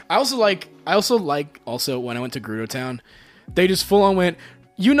 I also like when I went to Gerudo Town, they just full on went,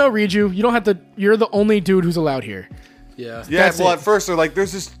 Riju, you don't have to, you're the only dude who's allowed here. Yeah. Yeah, well, at first they're like,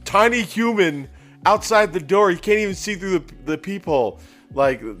 there's this tiny human outside the door. You can't even see through the peephole.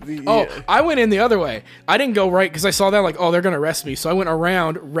 Like, I went in the other way. I didn't go right because I saw that like, oh, they're gonna arrest me. So I went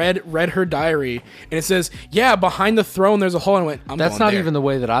around, read her diary, and it says, yeah, behind the throne there's a hole. And I went, That's not there. even the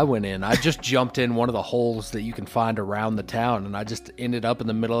way that I went in. I just jumped in one of the holes that you can find around the town, and I just ended up in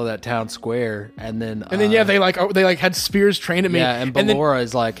the middle of that town square. And then yeah, they had spears trained at me. Yeah, and Ballora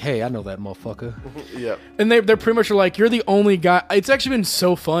is like, hey, I know that motherfucker. Yeah. And they're pretty much like, you're the only guy. It's actually been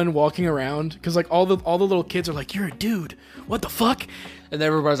so fun walking around because like all the little kids are like, you're a dude. What the fuck? And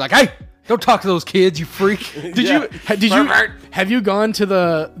everybody's like, hey, don't talk to those kids, you freak. Have you gone to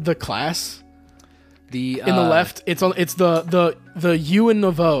the class? In the left, it's the You and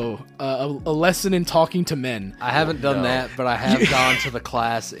Nouveau, a lesson in talking to men. I haven't done that, but I have gone to the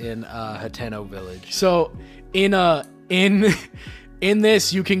class in Hateno Village. So in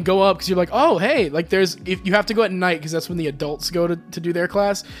this, you can go up because you're like, oh hey, like if you have to go at night because that's when the adults go to do their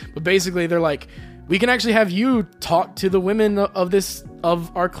class. But basically, they're like, we can actually have you talk to the women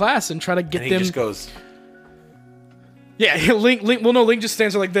of our class and try to get and them. He just goes. Yeah, Link. Well, no, Link just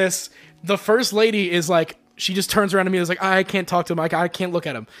stands there like this. The first lady is like, she just turns around to me and is like, I can't talk to him. I can't look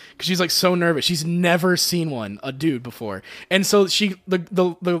at him because she's like so nervous. She's never seen a dude before, and so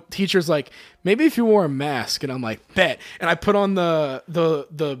the teacher's like, maybe if you wore a mask, and I'm like, bet. And I put on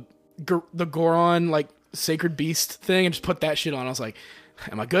the Goron like sacred beast thing and just put that shit on. I was like,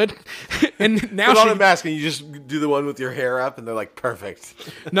 am I good? And now put on a mask and you just do the one with your hair up, and they're like, perfect.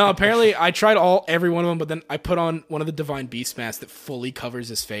 No, apparently I tried every one of them, but then I put on one of the Divine Beast masks that fully covers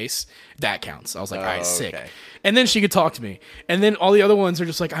his face. That counts. I was like, all right, sick. Okay. And then she could talk to me. And then all the other ones are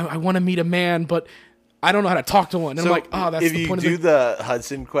just like, I want to meet a man, but I don't know how to talk to one. And I'm like, oh, that's the point of it. If you do the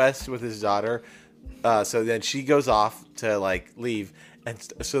Hudson quest with his daughter, so then she goes off to like leave, And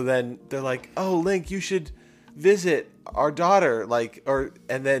so then they're like, "Oh, Link, you should visit our daughter."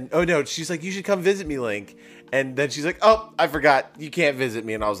 And then, oh no, she's like, "You should come visit me, Link." And then she's like, "Oh, I forgot. You can't visit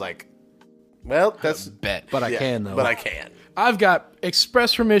me." And I was like, "Well, that's Bet. But I can though. But I can. I've got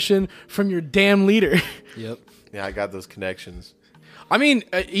express permission from your damn leader. Yep. Yeah, I got those connections. I mean,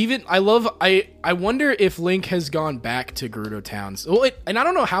 I wonder if Link has gone back to Gerudo Towns. Well, and I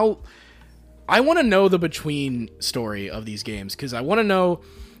don't know how. I want to know the between story of these games because I want to know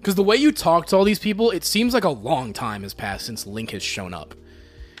because the way you talk to all these people, it seems like a long time has passed since Link has shown up.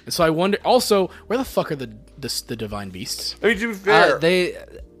 And so I wonder. Also, where the fuck are the divine beasts? I mean, to be fair,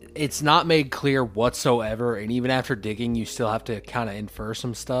 It's not made clear whatsoever, and even after digging, you still have to kind of infer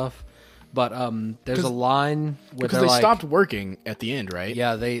some stuff. But there's a line where Because they stopped working at the end, right?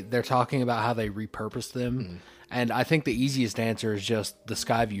 Yeah, they're talking about how they repurposed them, and I think the easiest answer is just the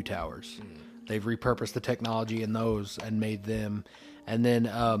Skyview towers. They've repurposed the technology in those and made them, and then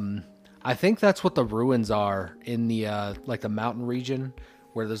I think that's what the ruins are in the like the mountain region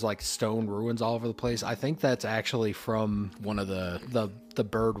where there's like stone ruins all over the place. I think that's actually from One of the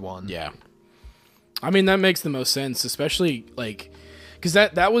bird one. yeah. I mean that makes the most sense, especially like because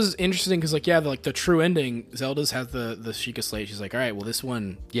that was interesting because like the true ending, Zelda's has the Sheikah Slate. She's like, all right, well this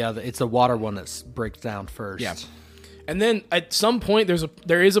one, Yeah, it's the water one that breaks down first. yeah. And then at some point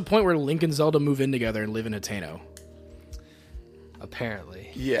there is a point where Link and Zelda move in together and live in Hateno. Apparently.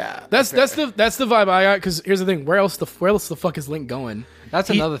 yeah, That's the vibe I got. Because here's the thing: where else the fuck is Link going? That's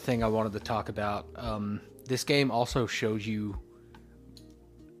another thing I wanted to talk about. This game also shows you,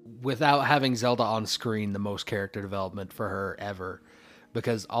 without having Zelda on screen, the most character development for her ever.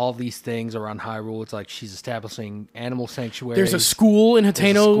 Because all these things around Hyrule, it's like she's establishing animal sanctuaries. There's a school in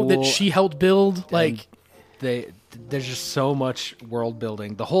Hateno that school, she helped build. Like there's just so much world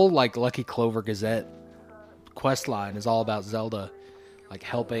building. The whole like Lucky Clover Gazette quest line is all about Zelda like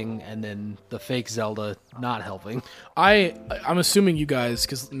helping, and then the fake Zelda not helping. I'm assuming you guys,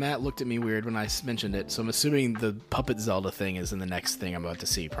 because Matt looked at me weird when I mentioned it, so I'm assuming the puppet Zelda thing is in the next thing I'm about to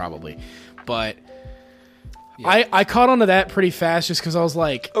see, probably. But yeah. I caught on to that pretty fast just because I was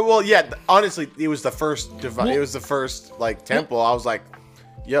like, Oh, well, yeah. Honestly, it was the first. It was the first like temple. I was like,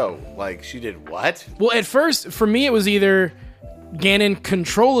 "Yo, like she did what?" well, at first for me it was either Ganon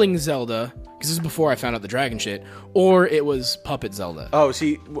controlling Zelda, because this is before I found out the dragon shit, or it was puppet Zelda. Oh,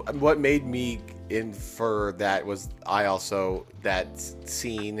 see, what made me infer that was that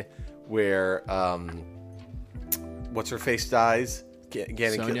scene where what's her face dies.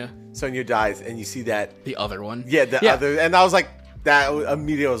 Sonya dies, and you see that The other one. Yeah, other, and I was like, that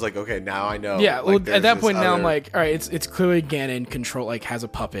immediately I was like, okay, now I know. Yeah, like, well, at that point now I'm like, all right, it's clearly Ganon has a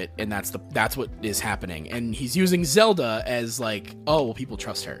puppet, and that's what is happening, and he's using Zelda as like, oh, well, people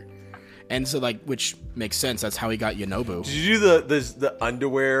trust her, and so like, which makes sense. That's how he got Yonobu. Did you do the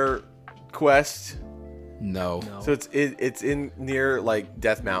underwear quest? No. So it's in near like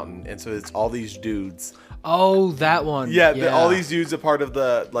Death Mountain, and so it's all these dudes. Oh, that one. Yeah, all these dudes are part of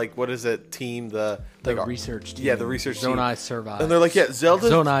the like what is it team The research team. Yeah, the research team. Zonai Survey. And they're like, yeah, Zelda.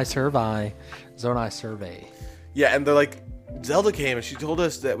 Zonai Survey. Yeah, and they're like, Zelda came and she told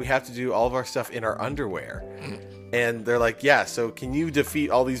us that we have to do all of our stuff in our underwear. And they're like, yeah, so can you defeat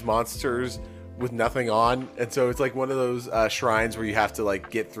all these monsters with nothing on? And so it's like one of those shrines where you have to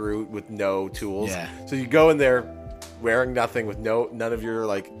like get through with no tools. Yeah. So you go in there wearing nothing with none of your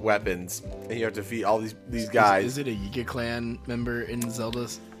like weapons, and you have to defeat all these guys. Is it a Yiga clan member in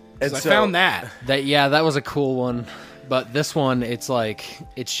Zelda's? And I so- found that. That was a cool one. But this one, it's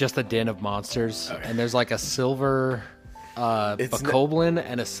just a den of monsters, and there's like a silver bokoblin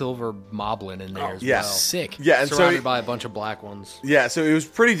and a silver moblin in there as yeah. well. Sick. Yeah, and Surrounded by a bunch of black ones. Yeah, so it was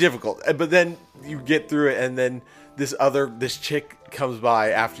pretty difficult. But then you get through it, and then this chick comes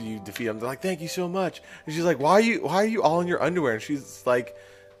by after you defeat them. They're like, "Thank you so much." And she's like, "Why are you all in your underwear?" And she's like,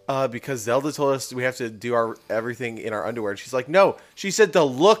 "Because Zelda told us we have to do everything in our underwear." And she's like, "No, she said to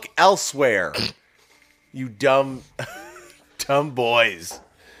look elsewhere." You dumb boys.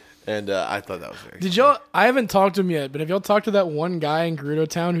 And I thought that was very. Did y'all? I haven't talked to him yet, but have y'all talked to that one guy in Gerudo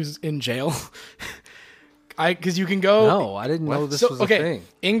Town who's in jail? Because you can go. No, I didn't know this was a thing.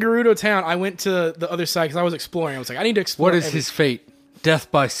 In Gerudo Town, I went to the other side because I was exploring. I was like, I need to explore. What is his fate?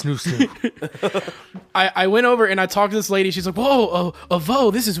 Death by snoozing. I went over and I talked to this lady. She's like, whoa,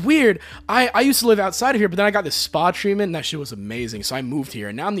 Avo, this is weird. I used to live outside of here, but then I got this spa treatment and that shit was amazing. So I moved here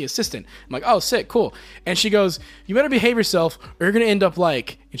and now I'm the assistant. I'm like, oh, sick, cool. And she goes, you better behave yourself or you're going to end up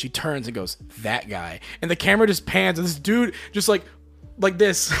like, and she turns and goes, that guy. And the camera just pans and this dude just like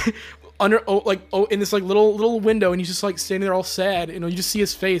this in this like little window, and he's just like standing there all sad, and you just see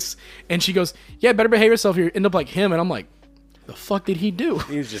his face, and she goes, yeah, better behave yourself, you end up like him. And I'm like, the fuck did he do?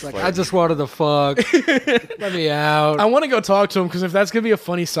 He was just Like, flirting. I just wanted to fuck. Let me out. I want to go talk to him because if that's gonna be a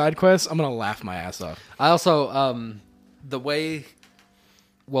funny side quest, I'm gonna laugh my ass off. I also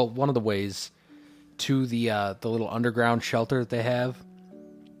one of the ways to the little underground shelter that they have.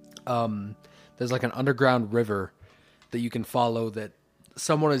 There's like an underground river that you can follow that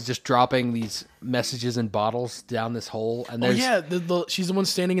someone is just dropping these messages in bottles down this hole, and Oh there's yeah, she's the one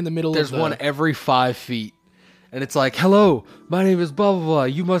standing in the middle. there's of the, one every 5 feet, and it's like, "Hello, my name is blah blah blah.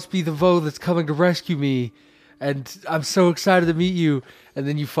 You must be the Vo that's coming to rescue me, and I'm so excited to meet you." And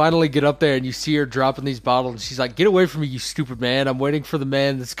then you finally get up there and you see her dropping these bottles, and she's like, "Get away from me, you stupid man! I'm waiting for the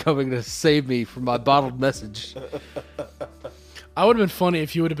man that's coming to save me from my bottled message." I would have been funny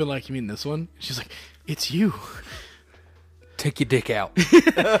if you would have been like, "You mean this one?" She's like, "It's you." Take your dick out.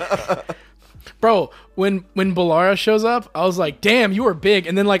 Bro, when Balara shows up, I was like, damn, you are big.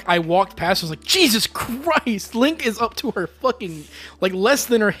 And then, like, I walked past, I was like, Jesus Christ, Link is up to her fucking, like, less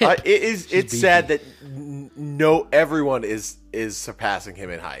than her hip. It's sad that everyone is surpassing him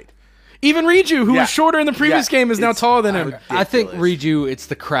in height. Even Riju, who Yeah. was shorter in the previous Yeah, game, is now it's taller than him. I think ridiculous. Riju, it's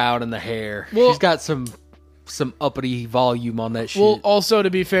the crown and the hair. Well- She's got some uppity volume on that shit. Well, also, to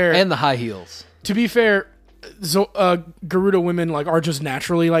be fair, and the high heels. Garuda women, like, are just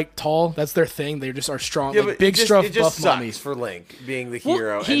naturally, like, tall. That's their thing. They just are strong. Yeah, like, but big, it struff, just buff sucks mummies. for Link being the Well,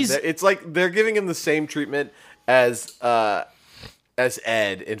 hero. And he's- it's like they're giving him the same treatment as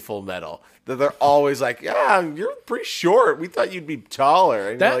Ed in Full Metal. That they're always like, "Yeah, you're pretty short. We thought you'd be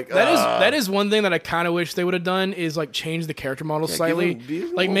taller." And you're like, That is one thing that I kind of wish they would have done is, like, change the character model slightly. give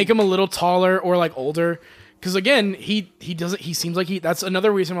him- Like, make him a little taller or, like, older. Because, again, he seems like that's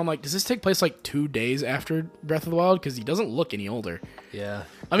another reason why I'm like, does this take place, like, 2 days after Breath of the Wild? Because he doesn't look any older. Yeah.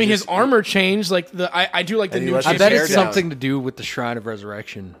 I mean, his armor changed. Like, I do like the And he new lets I his bet hair it's down. something to do with the Shrine of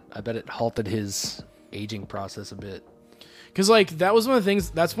Resurrection. I bet it halted his aging process a bit. Because, like, that was one of the things,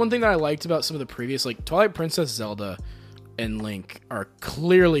 that's one thing that I liked about some of the previous, like, Twilight Princess, Zelda, and Link are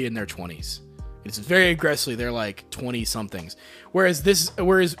clearly in their 20s. It's very aggressively, they're, like, 20-somethings. Whereas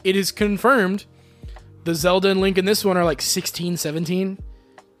it is confirmed the Zelda and Link in this one are, like, 16, 17.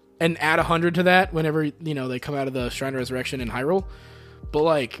 And add 100 to that whenever, you know, they come out of the Shrine of Resurrection in Hyrule. But,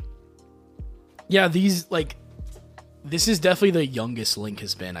 like, yeah, this is definitely the youngest Link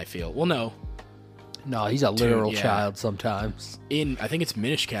has been, I feel. Well, no. No, he's a literal yeah. child sometimes. I think it's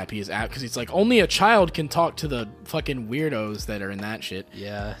Minish Cap he is out because it's like only a child can talk to the fucking weirdos that are in that shit.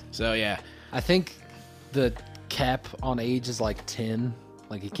 Yeah. So yeah, I think the cap on age is like 10.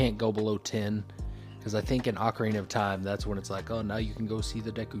 Like, he can't go below 10. Because I think in Ocarina of Time, that's when it's like, oh, now you can go see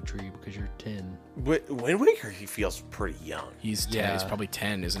the Deku Tree because you're 10. Wind Waker, he feels pretty young. he's 10. Yeah. He's probably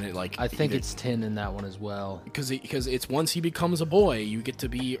 10, isn't it? Like I think it's 10 in that one as well. because it's once he becomes a boy, you get to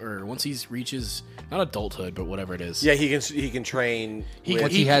be, or once he reaches not adulthood, but whatever it is. Yeah, he can train.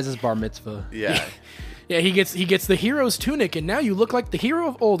 Once he has his bar mitzvah. Yeah. Yeah, he gets the hero's tunic, and now you look like the hero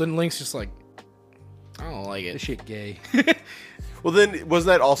of old. And Link's just like, I don't like This it. shit gay. Well, then wasn't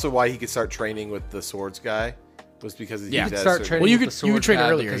that also why he could start training with the swords guy? Was because Yeah. You could start training Well, you with could- the you sword could train guy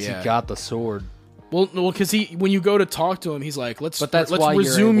earlier, because yeah. he got the sword. Well, because when you go to talk to him, he's like, let's But that's why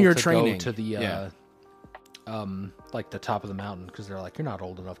resume you're your able to training go to the yeah. like the top of the mountain because they're like, you're not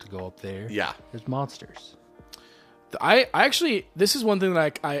old enough to go up there. Yeah. There's monsters. I actually, this is one thing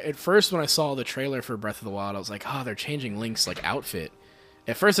that I at first when I saw the trailer for Breath of the Wild, I was like, oh, they're changing Link's like outfit.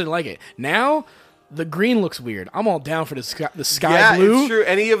 At first I didn't like it. Now the green looks weird. I'm all down for the sky Yeah, blue. it's true.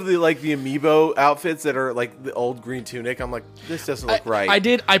 Any of the the amiibo outfits that are like the old green tunic, I'm like, this doesn't look right.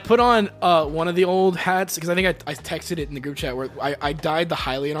 I put on one of the old hats because I think I texted it in the group chat where I dyed the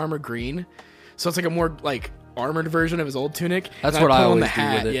Hylian armor green, so it's like a more like armored version of his old tunic. That's And what I put on always the do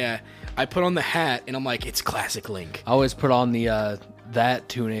hat. with it. Yeah, I put on the hat and I'm like, it's classic Link. I always put on the that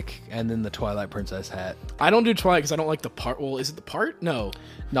tunic and then the Twilight Princess hat. I don't do Twilight because I don't like the part. Well, is it the part? No,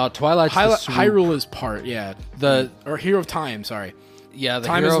 No, Twilight's the swoop. Hyrule is part. Yeah, The or Hero of Time. Sorry, yeah, the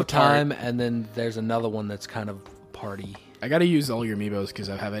Time is Hero the of Time, and then there's another one that's kind of party. I got to use all your amiibos because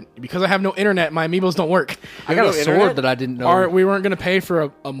I have no internet. My amiibos don't work. I got no a sword internet? that I didn't know. We weren't gonna pay for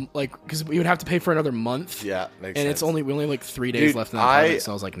because we would have to pay for another month. Yeah, makes and sense. we only have like 3 days Dude, left in the pilot,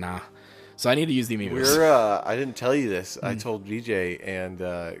 so I was like, nah. So I need to use the amiibos. I didn't tell you this. I told VJ and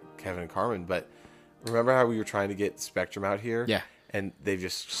Kevin and Carmen, but remember how we were trying to get Spectrum out here? Yeah. And they've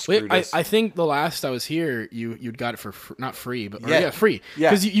just Wait, screwed us. I think the last I was here, you'd got it for not free, but Yeah. free. Yeah.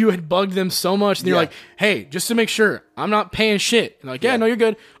 Because you had bugged them so much, and you're Yeah. like, hey, just to make sure, I'm not paying shit. And they're like, yeah, Yeah. no, you're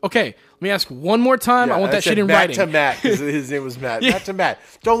good. Okay, let me ask one more time. Yeah, I want that said shit in Matt writing. to Matt because his name was Matt. Matt to Matt.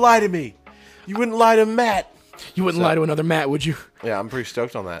 Don't lie to me. You wouldn't lie to Matt. You wouldn't lie to another Matt, would you? Yeah, I'm pretty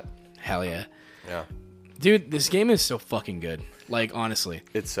stoked on that. Hell yeah. Yeah. Dude, this game is so fucking good. Like, honestly.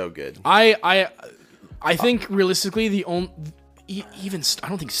 It's so good. I think realistically the only even I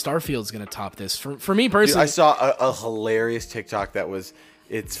don't think Starfield's gonna top this for me Dude, personally. I saw a hilarious TikTok that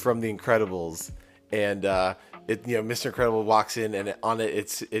it's from The Incredibles, and Mr. Incredible walks in, and on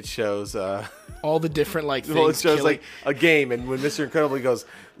it shows all the different like things. well, it shows killing- like a game, and when Mr. Incredible goes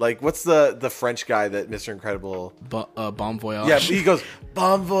like, what's the French guy that Mr. Incredible? Bon Voyage. Yeah, he goes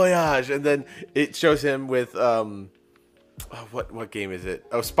Bon Voyage, and then it shows him with what game is it?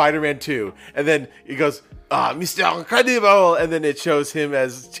 Oh, Spider-Man 2, and then he goes Mr. Incredible, and then it shows him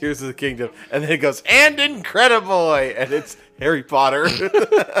as Tears of the Kingdom, and then it goes and Incredible, and it's Harry Potter.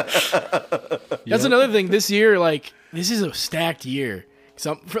 That's another thing. This year, like, this is a stacked year.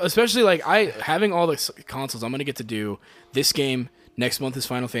 So, especially like having all the consoles, I'm gonna get to do this game. Next month is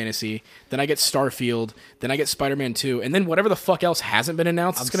Final Fantasy. Then I get Starfield. Then I get Spider-Man 2. And then whatever the fuck else hasn't been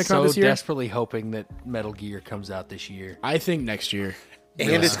announced is going to come out this year. I'm so desperately hoping that Metal Gear comes out this year. I think next year.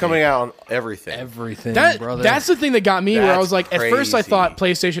 And it's coming out on everything. Everything, brother. That's the thing that got me, where I That's was like, at first I crazy. thought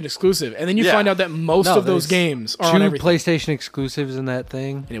PlayStation exclusive. And then you find out that most of those games are on two everything. PlayStation exclusives in that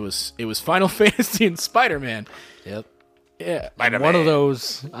thing. And it was Final Fantasy and Spider-Man. Yep. Yeah. And one of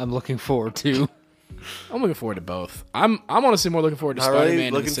those I'm looking forward to. I'm looking forward to both. I'm honestly more looking forward to Not Spider-Man. really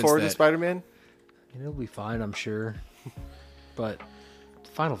in the looking sense forward to that- Spider-Man. It'll be fine, I'm sure. But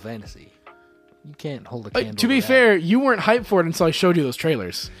Final Fantasy, you can't hold a candle to be that. fair, you weren't hyped for it until I showed you those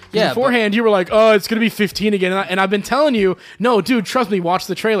trailers. Yeah, beforehand, you were like, "Oh, it's gonna be 15 again," and I've been telling you, "No, dude, trust me, watch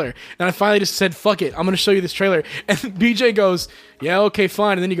the trailer." And I finally just said, "Fuck it, I'm gonna show you this trailer." And BJ goes, "Yeah, okay,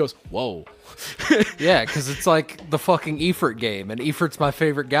 fine," and then he goes, "Whoa." Yeah, because it's like the fucking Efert game, and Efert's my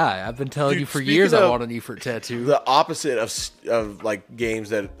favorite guy. I've been telling Dude, you for speaking years I of- want an Efert tattoo. The opposite of like games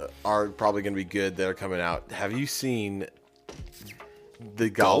that are probably going to be good that are coming out. Have you seen the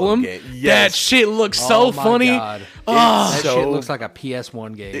Gollum game? That shit looks so Oh my funny. God. Ah. That so- shit looks like a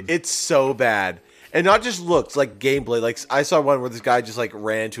PS1 game. It's so bad. And not just looks, like gameplay. Like I saw one where this guy just like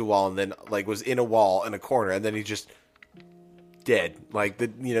ran into a wall and then like was in a wall in a corner and then he just dead. Like the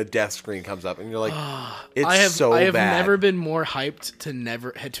death screen comes up and you're like, it's I have so bad. never been more hyped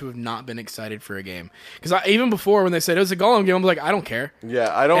to have not been excited for a game. Because even before when they said it was a Gollum game, I was like, I don't care.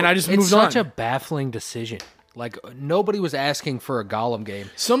 Yeah, I don't. And I just It's moved such on. a baffling decision. Like nobody was asking for a Gollum game.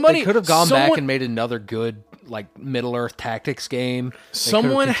 Somebody- they could have gone back someone- and made another good like Middle Earth tactics game. They could have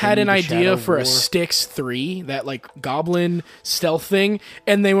Someone had an continued the idea Shadow for a War. Styx 3, that like goblin stealth thing,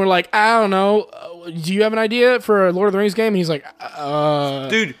 and they were like, I don't know, do you have an idea for a Lord of the Rings game? And he's like,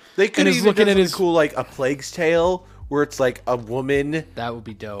 Dude, they could and he's even looking done at something his- cool like a Plague's Tale where it's like a woman That would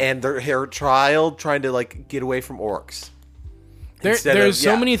be dope. and her child trying to like get away from orcs. there's Instead of-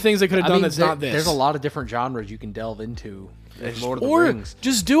 so yeah. many things they could have done that's not this. There's a lot of different genres you can delve into. in Lord of the or Rings.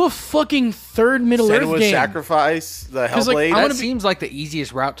 just do a fucking third Middle Earth Senua's game. Sacrifice, the 'Cause, like, Hellblade. I wanna That be- seems like the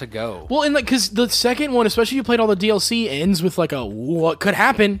easiest route to go. Well, and like, because the second one, especially if you played all the DLC, ends with like a what could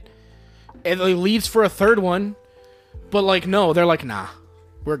happen, and it leads for a third one. But like, no, they're like, nah,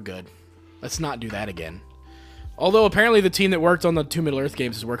 we're good. Let's not do that again. Although apparently the team that worked on the two Middle Earth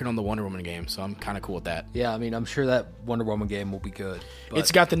games is working on the Wonder Woman game, so I'm kind of cool with that. Yeah, I mean, I'm sure that Wonder Woman game will be good. But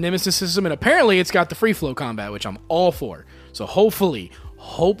It's got the Nemesis system, and apparently it's got the free flow combat, which I'm all for. So hopefully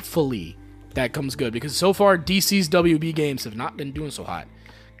that comes good, because so far DC's WB games have not been doing so hot.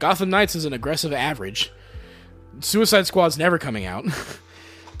 Gotham Knights is an aggressive average. Suicide Squad's never coming out.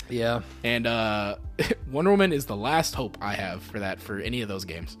 yeah, And Wonder Woman is the last hope I have for any of those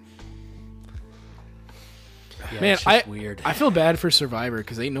games. yeah, Man, it's just weird. I feel bad for Survivor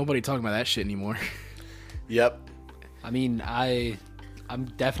because ain't nobody talking about that shit anymore. Yep. I mean, I'm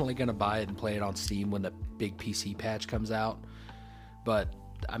definitely gonna buy it and play it on Steam when the big PC patch comes out. But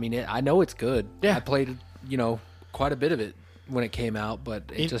I mean, I know it's good. Yeah. I played, quite a bit of it when it came out, but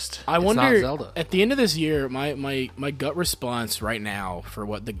I it's wonder not Zelda. at the end of this year, my gut response right now for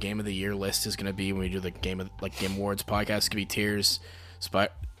what the game of the year list is going to be when we do the Game Awards podcast is going to be Tears,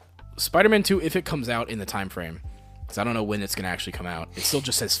 Spider-Man 2 if it comes out in the time frame, because I don't know when it's going to actually come out. It still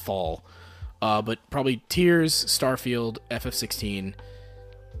just says fall, but probably Tears, Starfield, FF16,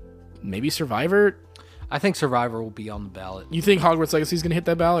 maybe Survivor. I think Survivor will be on the ballot. You think Hogwarts Legacy is going to hit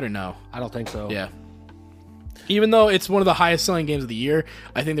that ballot or no? I don't think so. Yeah. Even though it's one of the highest selling games of the year,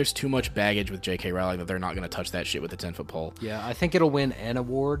 I think there's too much baggage with J.K. Rowling that they're not going to touch that shit with a 10-foot pole. Yeah, I think it'll win an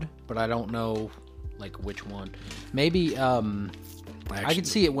award, but I don't know like which one. Maybe I could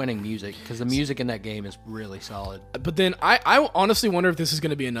see it winning music because the music in that game is really solid. But then I honestly wonder if this is going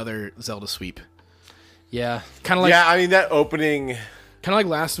to be another Zelda sweep. Yeah, Kind of like Yeah, I mean that opening.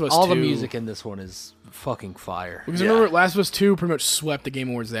 Last of Us 2. all the music in this one is fucking fire. Because remember, Last of Us 2 pretty much swept the Game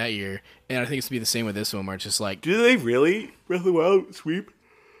Awards that year, and I think it's to be the same with this one, where it's just like Do they really? Breath of the Wild sweep?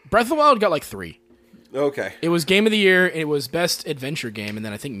 Breath of the Wild got like 3. Okay. It was Game of the Year, it was Best Adventure Game, and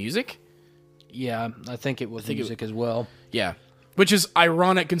then I think Music. Yeah, I think it was music as well. Yeah. Which is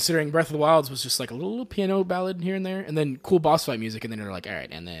ironic considering Breath of the Wild was just like a little piano ballad here and there, and then cool boss fight music, and then they're like, all right,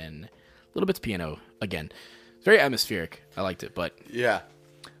 and then little bits of piano again. It's very atmospheric. I liked it, but Yeah.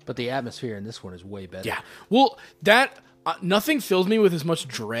 But the atmosphere in this one is way better. yeah. Well, that nothing fills me with as much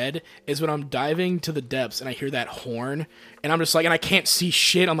dread as when I'm diving to the depths and I hear that horn, and I'm just like, and I can't see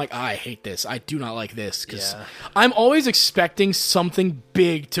shit. I'm like, I hate this. I do not like this because I'm always expecting something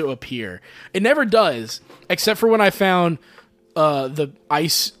big to appear. It never does, except for when I found the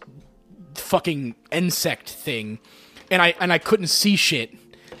ice fucking insect thing, and I couldn't see shit.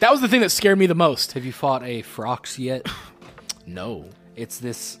 That was the thing that scared me the most. Have you fought a Frox yet? No. It's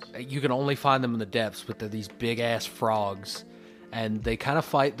this, you can only find them in the depths, but they're these big-ass frogs, and they kind of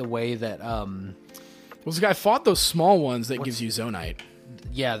fight the way that, Well, this guy fought those small ones that gives you Zonite.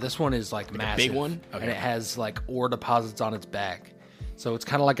 yeah, this one is, like massive. big one? Okay. And it has, like, ore deposits on its back. So it's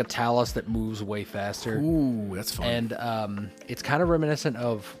kind of like a Talus that moves way faster. Ooh, that's fun. And it's kind of reminiscent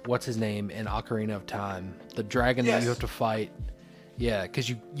of, what's his name, in Ocarina of Time. The dragon that you have to fight. Yeah, because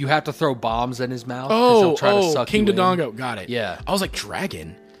you have to throw bombs in his mouth. 'Cause he'll try to suck King you in. Dodongo. Got it. Yeah. I was like,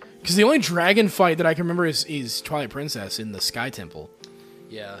 dragon? Because the only dragon fight that I can remember is Twilight Princess in the Sky Temple.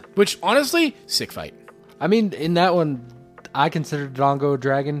 Yeah. Which, honestly, sick fight. I mean, in that one, I consider Dodongo a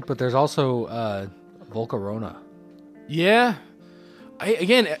dragon, but there's also Volcarona. Yeah.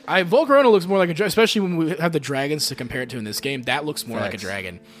 Volcarona looks more like a dragon, especially when we have the dragons to compare it to in this game. That looks more like a Facts.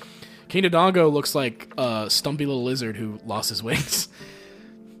 dragon. King Dodongo looks like a stumpy little lizard who lost his wings.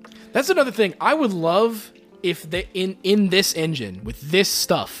 That's another thing. I would love if they in this engine with this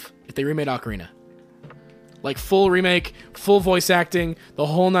stuff, if they remade Ocarina, like full remake, full voice acting, the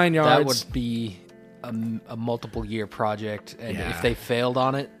whole 9 yards. That would be a multiple year project, and Yeah. if they failed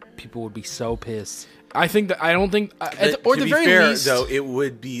on it, people would be so pissed. I think that I don't think, or To the be very fair, least, though, it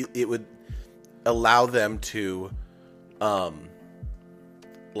would allow them to,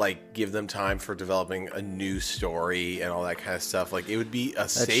 like, give them time for developing a new story and all that kind of stuff. Like, it would be a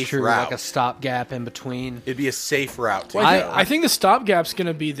That's safe true, route. like a stopgap in between. It'd be a safe route to Well, go. I think the stopgap's going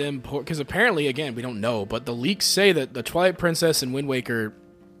to be them, because apparently, again, we don't know, but the leaks say that the Twilight Princess and Wind Waker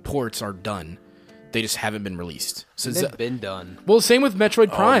ports are done. They just haven't been released. So They've been done. well, same with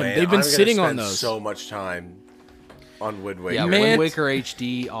Metroid Prime. Oh, man, They've been I'm gonna sitting on spend those. so much time on Wind Waker. Yeah, Man, Wind Waker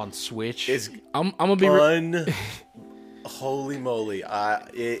HD on Switch. It's I'm gonna be. holy moly!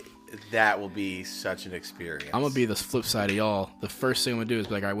 That will be such an experience. I'm gonna be the flip side of y'all. The first thing I'm gonna do is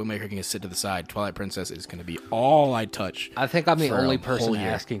be like, all right, Wind Waker can sit to the side. Twilight Princess is gonna be all I touch. I think I'm the for a only whole person year.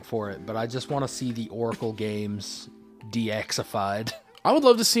 asking for it, but I just want to see the Oracle games DXified. I would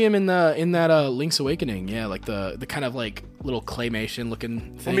love to see him in that Link's Awakening. Yeah, like the kind of like little claymation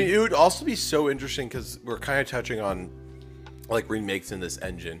looking thing. I mean, it would also be so interesting because we're kind of touching on like remakes in this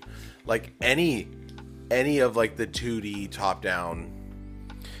engine, like any of like the 2D top down.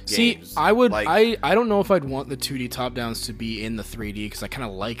 See, games. I would. Like, I don't know if I'd want the 2D top downs to be in the 3D because I kind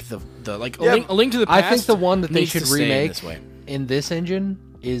of like the like Yeah, a link to the Past. I think the one that they needs should to stay remake this way. in this engine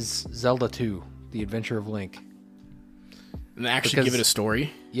is Zelda 2, The Adventure of Link. And actually because- give it a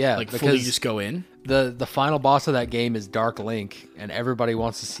story. Yeah, like fully because- just go in. The final boss of that game is Dark Link, and everybody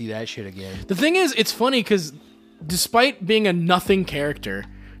wants to see that shit again. The thing is, it's funny because despite being a nothing character,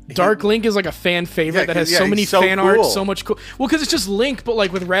 Dark Link is like a fan favorite Yeah, that has 'cause- so yeah, many he's so fan art, cool. so much cool. Well, because it's just Link, but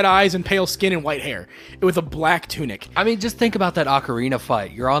like with red eyes and pale skin and white hair, with a black tunic. I mean, just think about that Ocarina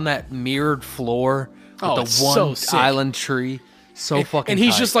fight. You're on that mirrored floor with Oh, the it's one so sick. island tree. So fucking And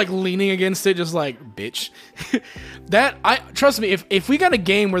he's tight. just like leaning against it, just like bitch. Trust me, if we got a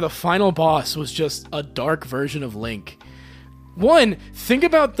game where the final boss was just a dark version of Link, one, think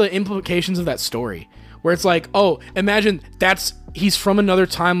about the implications of that story. Where it's like, oh, imagine he's from another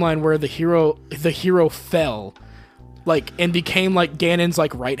timeline where the hero fell, like, and became like Ganon's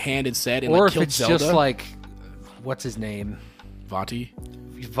like right hand instead, and or like if killed it's Zelda. just like, what's his name? Vati.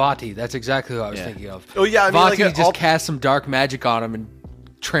 Vati. That's exactly what I was Yeah. thinking of. Oh, yeah, I mean, Vati like, just all- casts some dark magic on him and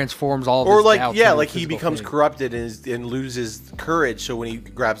transforms all of or his like doubts yeah, into like he physical becomes thing. corrupted and loses courage. So when he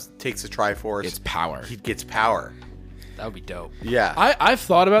takes the Triforce, It's power. He gets power. That would be dope. Yeah, I've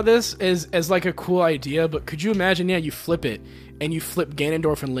thought about this as like a cool idea, but could you imagine? Yeah, you flip it and you flip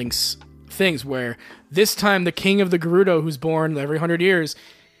Ganondorf and Link's things, where this time the king of the Gerudo, who's born every 100 years,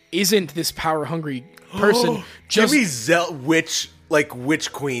 isn't this power hungry person. give just me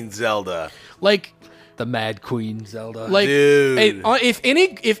witch Queen Zelda. like The Mad Queen Zelda. Like, Dude. hey,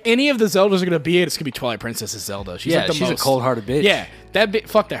 if any of the Zeldas are gonna be it's gonna be Twilight Princess's Zelda. She's like the she's most a cold-hearted bitch. Yeah,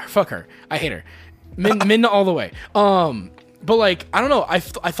 fuck her. I hate her. Minna all the way. But like, I don't know. I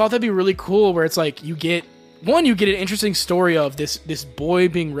thought that'd be really cool, where it's like you get an interesting story of this boy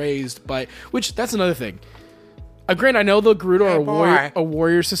being raised by, which that's another thing. Granted, I know the Gerudo are a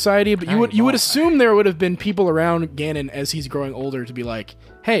warrior society, but you would assume there would have been people around Ganon as he's growing older to be like,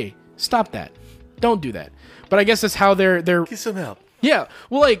 hey, stop that. Don't do that. But I guess that's how they're Get some help. Yeah.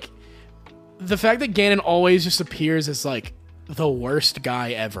 Well, like, the fact that Ganon always just appears as like the worst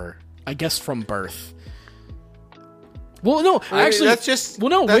guy ever, I guess from birth. Well, no, actually, that's just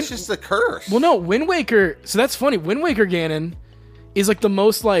the curse. Well, no, Wind Waker. So that's funny. Wind Waker Ganon is like the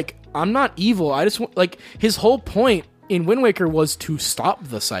most like, I'm not evil. I just want, like, his whole point in Wind Waker was to stop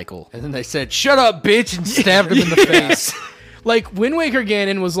the cycle. And then they said, "Shut up, bitch," and stabbed him in the face. Like, Wind Waker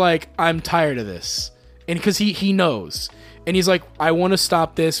Ganon was like, I'm tired of this. And because he knows. And he's like, I want to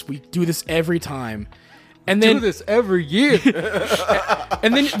stop this. We do this every time. And then do this every year.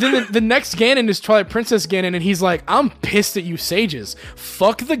 and then the next Ganon is Twilight Princess Ganon, and he's like, I'm pissed at you sages.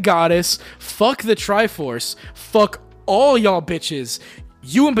 Fuck the goddess. Fuck the Triforce. Fuck all y'all bitches.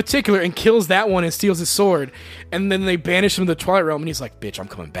 You in particular, and kills that one and steals his sword. And then they banish him to the Twilight Realm, and he's like, bitch, I'm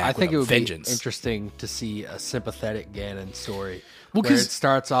coming back. I think it would vengeance. be interesting to see a sympathetic Ganon story. Well, where 'cause- it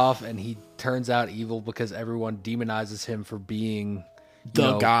starts off and he turns out evil because everyone demonizes him for being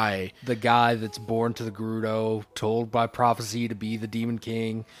The guy that's born to the Gerudo, told by prophecy to be the Demon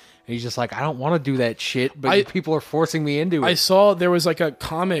King. And he's just like, I don't want to do that shit, but people are forcing me into it. I saw there was like a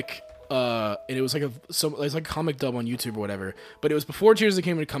comic, and it was like it was like a comic dub on YouTube or whatever. But it was before Tears of the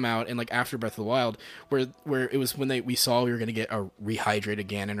Kingdom had come out, and like after Breath of the Wild, where it was when we saw we were gonna get a rehydrated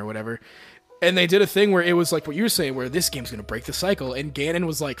Ganon or whatever. And they did a thing where it was like what you were saying, where this game's gonna break the cycle, and Ganon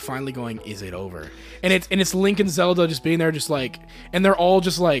was like finally going, "Is it over?" And it's Link and Zelda just being there, just like, and they're all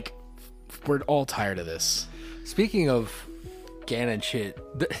just like, "We're all tired of this." Speaking of Ganon shit,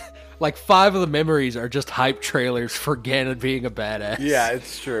 like 5 of the memories are just hype trailers for Ganon being a badass. Yeah,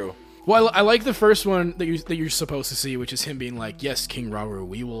 it's true. Well, I like the first one that you're supposed to see, which is him being like, "Yes, King Rauru,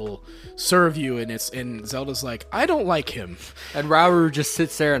 we will serve you," and Zelda's like, "I don't like him." And Rauru just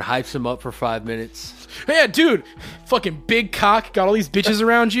sits there and hypes him up for 5 minutes. Yeah, dude, fucking big cock, got all these bitches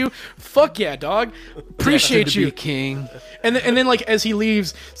around you. Fuck yeah, dog. Appreciate To be you. a king. And then like as he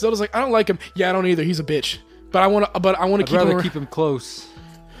leaves, Zelda's like, "I don't like him." Yeah, I don't either. He's a bitch. But I want to keep him. Keep him close.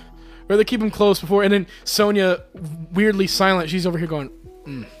 Rather keep him close before. And then Sonya, weirdly silent, she's over here going,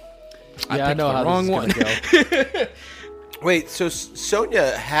 Yeah, I know the how wrong this is gonna go. Wait, so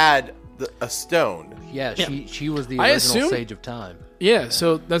Sonya had a stone. Yeah, she was the I original assume- Sage of Time. Yeah,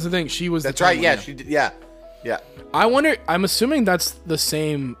 so that's the thing. She was. That's the right. time Yeah, one, she did. Yeah, yeah. I wonder. I'm assuming that's the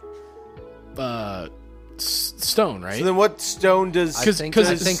same stone, right? So then, what stone does? I 'Cause- think, 'cause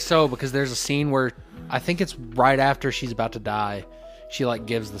I it's- think so, because there's a scene where I think it's right after she's about to die. She like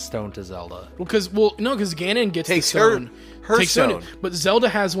gives the stone to Zelda. Because Ganon gets Takes the stone. her takes Sonya. stone. But Zelda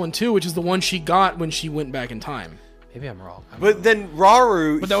has one too, which is the one she got when she went back in time. Maybe I'm wrong. But then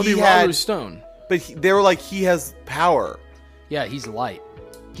Rauru. But that would be had, Rauru's stone. But they were like, he has power. Yeah, he's light.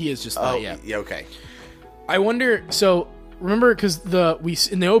 He is just Oh, yeah. yeah. Okay. I wonder. So remember, because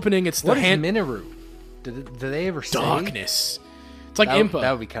in the opening, it's What the is hand Minoru? Did they ever say? darkness. It's like That would, Impa.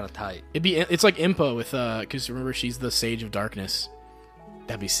 that would be kind of tight. It's like Impa with because remember she's the Sage of Darkness.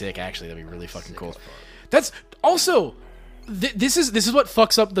 That'd be sick. Actually, that'd be really fucking cool. That's also this is what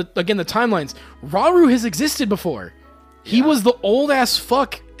fucks up the timelines. Rauru has existed before. He was the old ass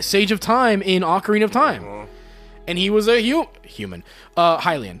fuck Sage of Time in Ocarina of Time, and he was a human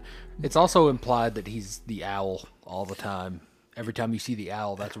Hylian. It's also implied that he's the owl all the time. Every time you see the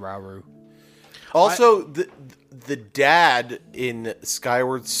owl, that's Rauru. Also, the dad in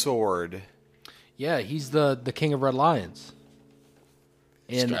Skyward Sword. Yeah, he's the king of Red Lions.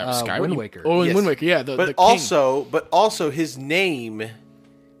 In Skyward? Wind Waker. Oh, in Yes. Wind Waker, yeah. The king. But also his name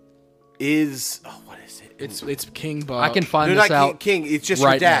is what is it? It's King Bob. I can find No, this not out. King. It's just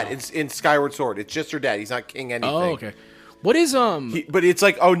right her dad. now. It's in Skyward Sword. It's just her dad. He's not king anything. Oh, okay. What is But it's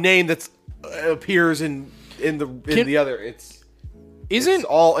like name that's appears in the other. It's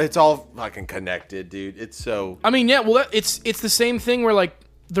all fucking connected, dude. It's so. I mean, yeah. Well, it's the same thing where like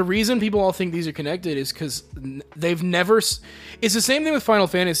the reason people all think these are connected is because they've never. It's the same thing with Final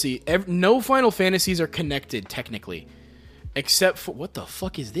Fantasy. No Final Fantasies are connected technically, except for what the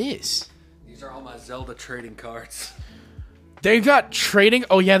fuck is this? These are all my Zelda trading cards. They got trading.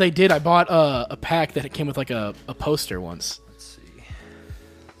 Oh yeah, they did. I bought a pack that came with like a poster once. Let's see.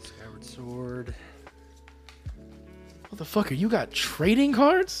 Skyward Sword. What the fuck are you got trading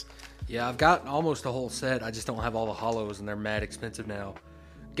cards? Yeah, I've got almost a whole set. I just don't have all the hollows, and they're mad expensive now.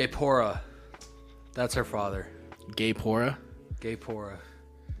 Gaypora. That's her father. Gaypora? Gaypora.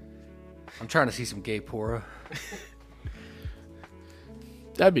 I'm trying to see some Gaypora.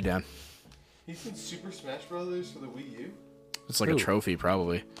 That'd be down. He's in Super Smash Brothers for the Wii U? It's like a trophy,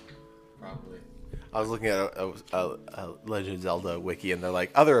 probably. Probably. I was looking at a Legend of Zelda wiki, and they're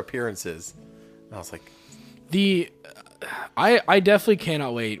like, other appearances. And I was like... I definitely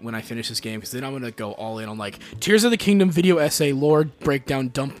cannot wait when I finish this game, because then I'm going to go all in on, like, Tears of the Kingdom video essay, lore breakdown,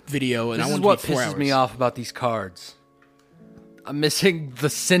 dump video, and This I is want what to be 4 pisses hours. me off about these cards. I'm missing the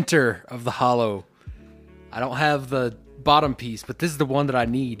center of the hollow. I don't have the bottom piece, but this is the one that I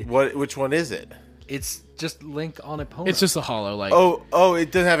need. Which one is it? It's just Link on Epona. It's just a hollow, like... Oh,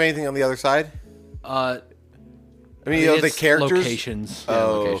 it doesn't have anything on the other side? I mean, the it's characters? locations.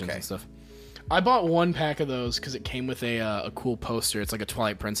 locations okay. and stuff. I bought one pack of those because it came with a cool poster. It's like a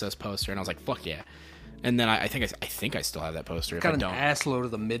Twilight Princess poster, and I was like, "Fuck yeah!" And then I think I still have that poster. If Got I an don't, ass load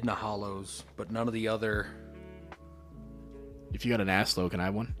of the Midna hollows, but none of the other. if you got an ass low, can I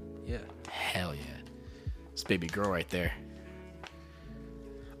have one? Yeah. Hell yeah, this baby girl right there.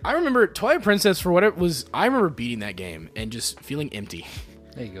 I remember Twilight Princess for what it was. I remember beating that game and just feeling empty.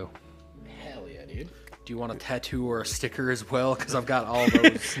 There you go. Hell yeah, dude. Do you want a tattoo or a sticker as well? Because I've got all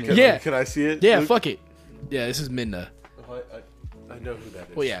those. Yeah. Can I see it? Yeah, Luke? fuck it. Yeah, this is Midna. Oh, I know who that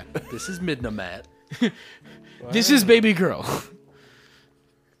is. Well, yeah, This is Midna Matt. this is baby girl.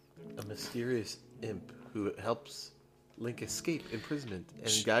 A mysterious imp who helps Link escape imprisonment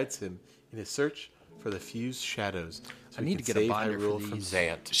and guides him in his search for the fused shadows. So I he need to can get a save binder for Hyrule from these.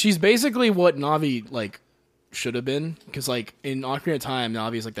 Zant. She's basically what Navi like should have been, because like in Ocarina of Time,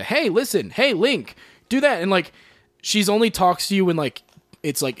 Navi is like hey, listen, hey Link, do that, and like she's only talks to you when like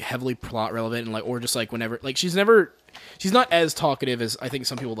it's like heavily plot relevant, and like or just like whenever like she's not as talkative as I think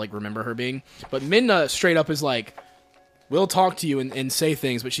some people like remember her being. But Midna straight up is like, we'll talk to you and say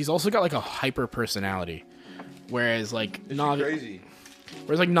things, but she's also got like a hyper personality, whereas like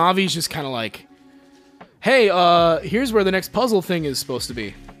Navi's just kind of like, hey, here's where the next puzzle thing is supposed to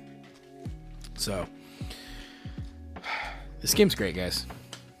be. So, this game's great, guys.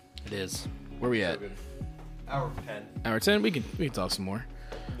 It is. Where we at? Hour 10. Hour 10? We can talk some more.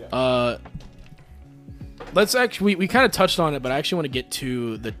 Let's actually, we kind of touched on it, but I actually want to get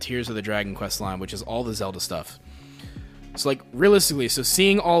to the Tears of the Dragon quest line, which is all the Zelda stuff. So, like, realistically, so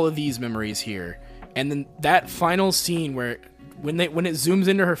seeing all of these memories here, and then that final scene where when it zooms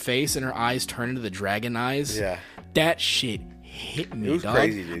into her face and her eyes turn into the dragon eyes, Yeah. that shit hit me, It was dog.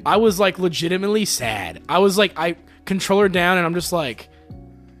 crazy, dude. I was like legitimately sad. I was like, I control her down, and I'm just like,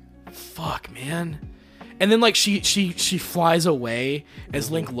 fuck, man. And then like she flies away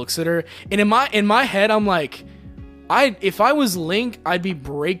as Link looks at her, and in my head I'm like, if I was Link, I'd be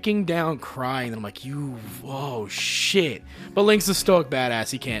breaking down crying. And I'm like, oh shit. But Link's a stoic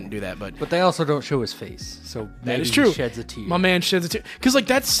badass. He can't do that. But But they also don't show his face, so that maybe is he true. sheds a tear. My man sheds a tear because like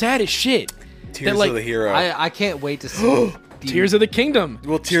that's sad as shit. Tears That, like, of the Hero. I can't wait to see Tears of the Kingdom.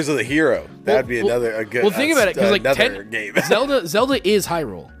 Well, Tears of the Hero. That'd be a good. Well, think about it, because like another game. Zelda is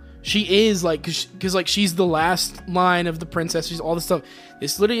Hyrule. She is like, because like she's the last line of the princess. She's all this stuff.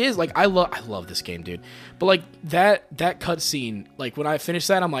 This literally is like I love this game, dude. But like that cutscene, like when I finished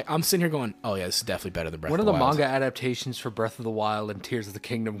that, I'm sitting here going, oh yeah, this is definitely better than Breath When are of the the Wild. manga adaptations for Breath of the Wild and Tears of the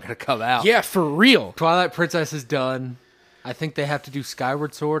Kingdom gonna come out? Yeah, for real. Twilight Princess is done. I think they have to do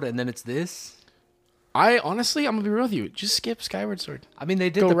Skyward Sword, and then it's this. I honestly, I'm gonna be real with you. Just skip Skyward Sword. I mean, they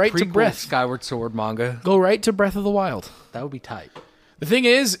did Go the right to prequel Breath. Skyward Sword manga. Go right to Breath of the Wild. That would be tight. The thing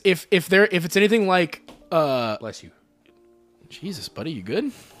is, if it's anything like, Bless you. Jesus, buddy, you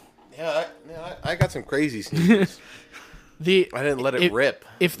good? Yeah, I got some crazy sneakers. I didn't let it rip.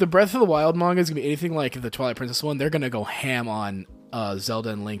 If the Breath of the Wild manga is gonna be anything like the Twilight Princess one, they're gonna go ham on Zelda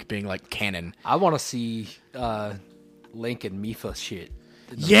and Link being like canon. I want to see Link and Mipha shit.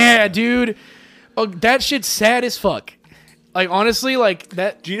 Yeah, dude. Oh, that shit's sad as fuck. Like honestly, like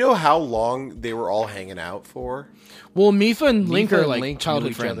that. Do you know how long they were all hanging out for? Well, Mipha and Link Mipha are and like Link knew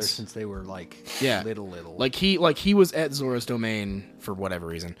childhood each other friends. since they were like Yeah, little. Like he was at Zora's domain for whatever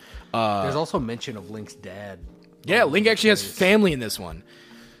reason. There's also mention of Link's dad. Yeah, Link actually has family in this one.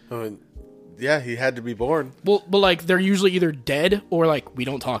 Yeah, he had to be born. Well, but like they're usually either dead or like we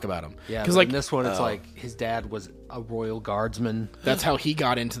don't talk about them. Yeah, because but like in this one, it's like his dad was a royal guardsman. that's how he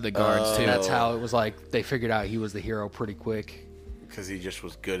got into the guards too. And that's how it was like they figured out he was the hero pretty quick. Because he just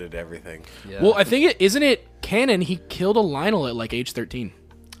was good at everything. Yeah. Well, I think isn't it canon? He killed a Lionel at like age 13,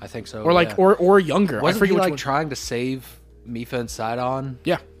 I think so. or like yeah. or younger. Wasn't I forget he which like one. trying to save Mipha and Sidon?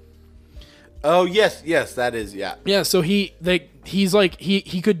 Yeah. Oh yes, that is Yeah, so he's like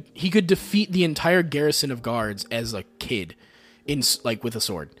he could defeat the entire garrison of guards as a kid, with a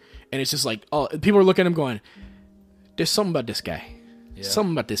sword, and it's just like, oh, people are looking at him going, "There's something about this guy,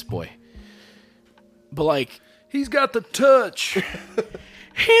 something about this boy," but like He's got the touch.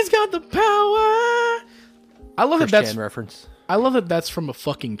 he's got the power. I love that that's reference. I love that that's from a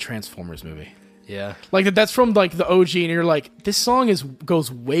fucking Transformers movie. Yeah. Like that's from like the OG, and you're like, this song goes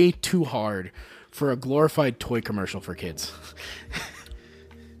way too hard for a glorified toy commercial for kids.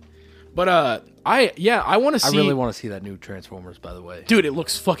 But I want to see. I really want to see that new Transformers. By the way, dude, it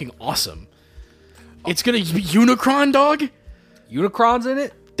looks fucking awesome. It's gonna be Unicron, dog. Unicron's in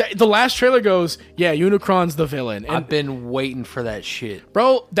it. The last trailer goes, yeah, Unicron's the villain. And I've been waiting for that shit,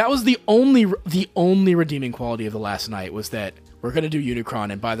 bro. That was the only redeeming quality of the last night was that we're gonna do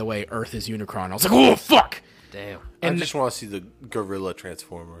Unicron, and by the way, Earth is Unicron. I was like, oh fuck. Damn. And I just want to see the Gorilla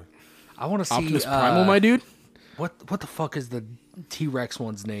Transformer. I want to see Optimus Primal, my dude. What the fuck is the T-Rex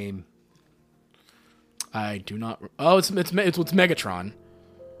one's name? I do not. Oh, it's Megatron.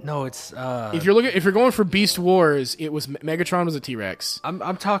 No, it's if you're going for Beast Wars, it was Megatron was a T-Rex.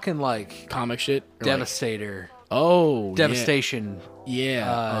 I'm talking like Comic shit. Or Devastator. Like, Devastation.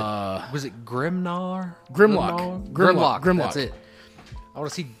 Yeah. Was it Grimlock? Grimlock. That's it. I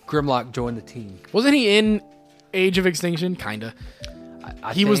want to see Grimlock join the team. Wasn't he in Age of Extinction? Kinda.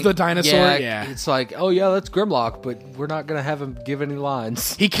 He was the dinosaur. Yeah. It's like, oh yeah, that's Grimlock, but we're not gonna have him give any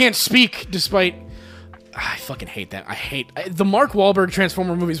lines. He can't speak, despite. I fucking hate that. The Mark Wahlberg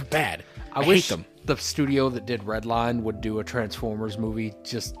Transformer movies are bad. I wish hate them. The studio that did Redline would do a Transformers movie,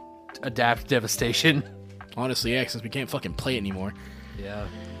 just adapt Devastation. Honestly, yeah, since we can't fucking play it anymore. Yeah,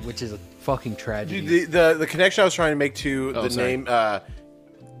 which is a fucking tragedy. Dude, the connection I was trying to make to name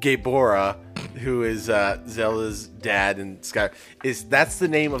Gabora, who is Zelda's dad in Sky, that's the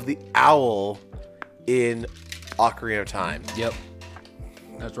name of the owl in Ocarina of Time. Yep,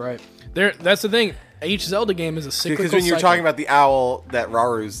 that's right. That's the thing. Each Zelda game is a cyclical Because when you were cycle. talking about the owl, that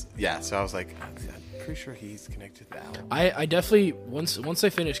Raru's, so I was like, I'm pretty sure he's connected to the owl. I definitely once I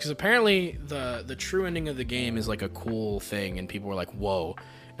finish, because apparently the true ending of the game is like a cool thing, and people were like, "Whoa!"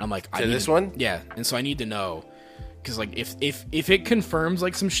 And I'm like, this one? Yeah, and so I need to know, because like if it confirms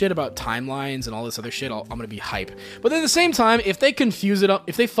like some shit about timelines and all this other shit, I'm gonna be hype. But then at the same time, if they confuse it up,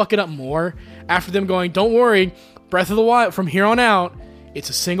 if they fuck it up more after them going, "Don't worry, Breath of the Wild from here on out, it's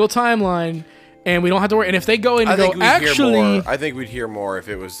a single timeline." And we don't have to worry. And if they go in and go, actually, I think we'd hear more if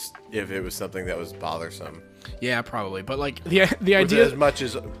it was something that was bothersome. Yeah, probably. But like the idea, as much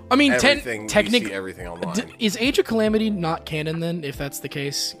as technically everything online. Is Age of Calamity not canon then? If that's the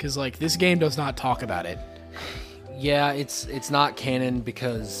case, because like this game does not talk about it. Yeah, it's not canon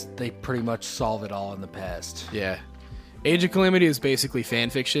because they pretty much solve it all in the past. Yeah, Age of Calamity is basically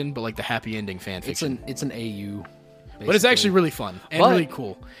fan fiction, but like the happy ending fan fiction. It's an AU. Basically. But it's actually really fun and really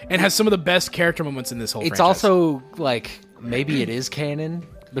cool, and has some of the best character moments in this whole. It's franchise. Also like maybe it is canon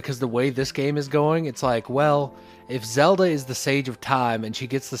because the way this game is going, it's like, well, if Zelda is the Sage of Time and she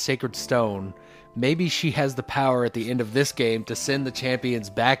gets the Sacred Stone, maybe she has the power at the end of this game to send the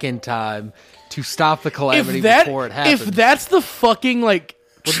champions back in time to stop the calamity before it happens. If that's the fucking like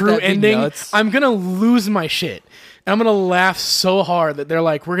true ending, nuts? I'm gonna lose my shit. And I'm gonna laugh so hard that they're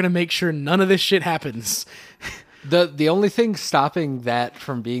like, we're gonna make sure none of this shit happens. The only thing stopping that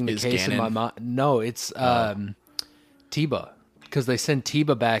from being the case Ganon. in my mind, no, it's Tiba, because they send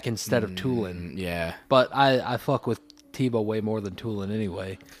Tiba back instead of Tulin. Yeah, but I fuck with Tiba way more than Tulin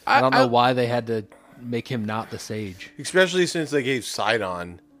anyway. I don't know why they had to make him not the sage, especially since they gave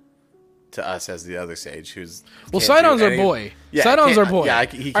Sidon to us as the other sage, who's Sidon's our boy. Yeah, Sidon's our boy. Yeah,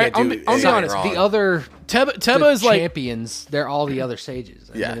 he can't do. I'll be honest. Wrong. The other Teba is like champions. They're all the other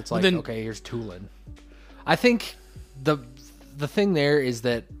sages. And then it's like, okay, here's Tulin. I think the thing there is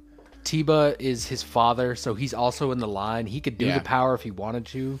that Tiba is his father, so he's also in the line. He could do the power if he wanted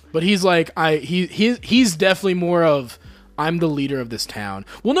to. But he's like, he's definitely more of, I'm the leader of this town.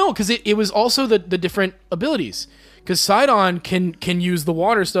 Well, no, because it was also the different abilities. Because Sidon can use the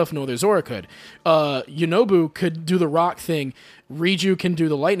water stuff, no other Zora could. Yonobu could do the rock thing. Riju can do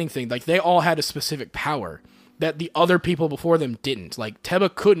the lightning thing. Like, they all had a specific power that the other people before them didn't. Like,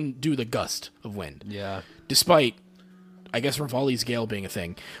 Teba couldn't do the gust of wind. Yeah. Despite, I guess, Rivali's gale being a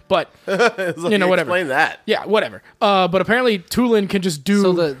thing. But, like, whatever. Explain that. Yeah, whatever. But apparently, Tulin can just do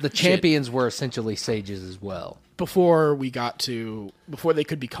So the champions were essentially sages as well. Before they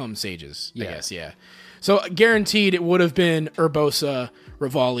could become sages, I guess, yeah. So, guaranteed, it would have been Urbosa,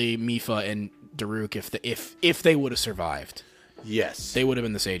 Rivali, Mifa, and Daruk if they would have survived. Yes. They would have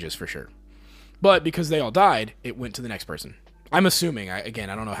been the sages for sure. But because they all died, it went to the next person. I'm assuming. I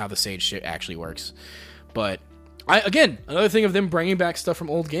don't know how the sage shit actually works, but another thing of them bringing back stuff from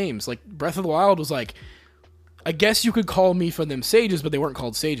old games, like Breath of the Wild was like, I guess you could call me from them sages, but they weren't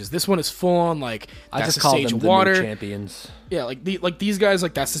called sages. This one is full on like I that's just the call sage them of the water. new champions. Yeah, like these guys,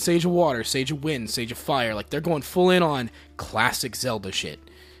 like that's the sage of water, sage of wind, sage of fire. Like they're going full in on classic Zelda shit,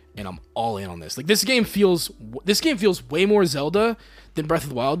 and I'm all in on this. Like this game feels way more Zelda than Breath of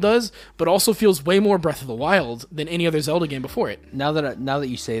the Wild does, but also feels way more Breath of the Wild than any other Zelda game before it. Now that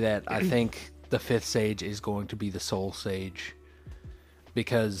you say that, I think the 5th sage is going to be the Soul Sage,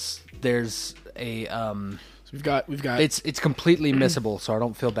 because there's a We've got. It's completely missable, so I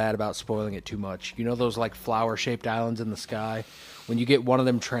don't feel bad about spoiling it too much. You know those like flower-shaped islands in the sky? When you get one of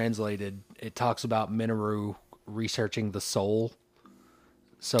them translated, it talks about Minoru researching the soul.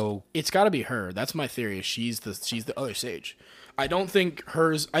 So it's got to be her. That's my theory. She's the other sage. I don't think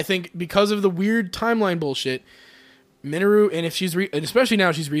hers. I think because of the weird timeline bullshit, Minoru, and if she's and especially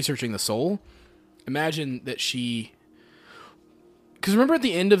now she's researching the soul. Imagine that she. Because remember at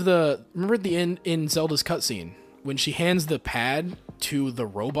the end in Zelda's cutscene when she hands the pad to the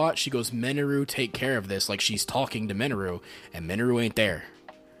robot, she goes, "Minoru, take care of this." Like she's talking to Minoru, and Minoru ain't there.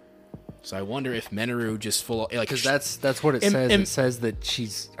 So I wonder if Minoru just because that's what it says. It says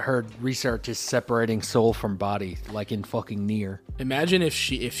that her research is separating soul from body, like in fucking Nier. Imagine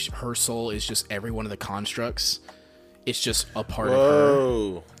if her soul is just every one of the constructs. It's just a part of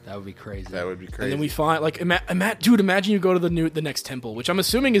her. That would be crazy. And then we find dude, imagine you go to the next temple, which I'm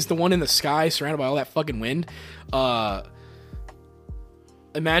assuming is the one in the sky surrounded by all that fucking wind.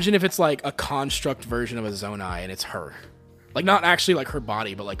 Imagine if it's like a construct version of a Zonai and it's her. Like not actually like her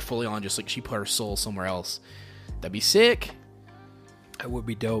body, but like fully on just like she put her soul somewhere else. That'd be sick. That would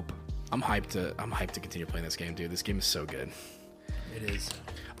be dope. I'm hyped to continue playing this game, dude. This game is so good. It is.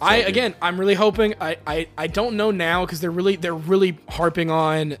 I'm really hoping. I don't know now because they're really harping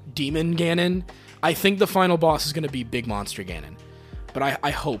on Demon Ganon. I think the final boss is going to be Big Monster Ganon, but I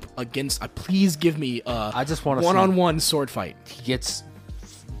hope please give me I just want a one-on-one sword fight. He gets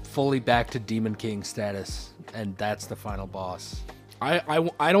fully back to Demon King status, and that's the final boss.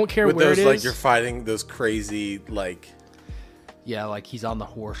 I don't care with where those, it is. like you're fighting those crazy like. Yeah, like he's on the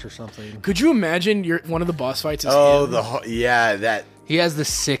horse or something. Could you imagine one of the boss fights is that. He has this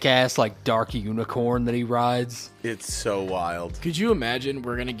sick-ass, like, dark unicorn that he rides. It's so wild. Could you imagine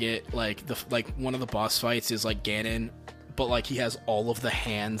we're gonna get, like, one of the boss fights is, like, Ganon, but, like, he has all of the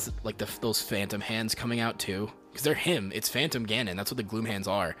hands, like, those phantom hands coming out, too? Because they're him. It's Phantom Ganon. That's what the Gloom hands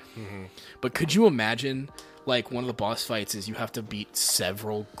are. Mm-hmm. But could you imagine, like, one of the boss fights is you have to beat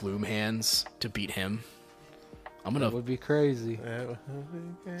several Gloom hands to beat him? That would be crazy.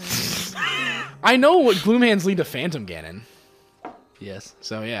 I know what Gloom hands lead to Phantom Ganon. Yes.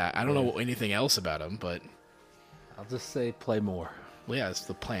 So, yeah, I don't know anything else about him, but... I'll just say play more. Well, yeah, that's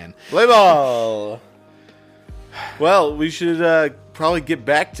the plan. Play ball! Well, we should probably get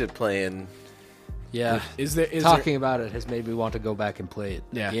back to playing. Yeah. Talking about it has made me want to go back and play it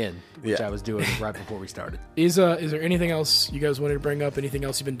again, which I was doing right before we started. Is there anything else you guys wanted to bring up? Anything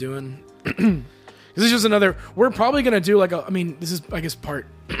else you've been doing? This is just another... We're probably going to do, this is, I guess, part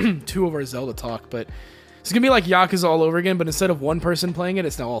 2 of our Zelda talk, but... It's going to be like Yakuza all over again, but instead of one person playing it,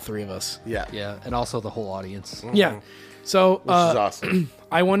 it's now all 3 of us. Yeah. Yeah, and also the whole audience. Mm-hmm. Yeah. So, which is awesome.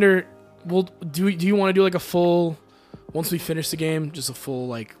 I wonder, do you want to do like a full, once we finish the game, just a full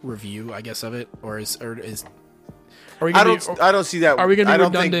like review, I guess, of it? Or is are we gonna I don't see that. Are we going to be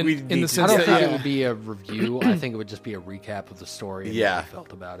redundant in the sense I don't that think it would be a review. I think it would just be a recap of the story and what I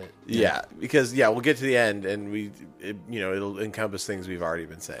felt about it. Yeah, because we'll get to the end and it'll encompass things we've already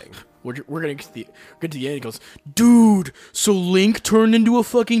been saying. We're gonna get to the end. He goes, dude. So Link turned into a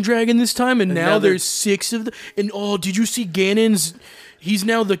fucking dragon this time, and now there's 6 of them. And did you see Ganon's? He's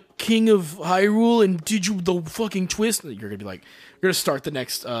now the king of Hyrule. And did you the fucking twist? You're gonna be like, you're gonna start the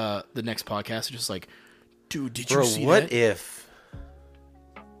next podcast, just like, dude, did you see what that?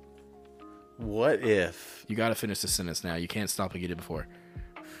 What if? You gotta finish the sentence now. You can't stop like you did before.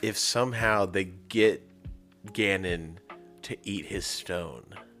 If somehow they get Ganon to eat his stone.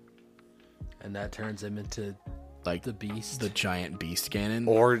 And that turns him into like the beast, the giant beast Ganon,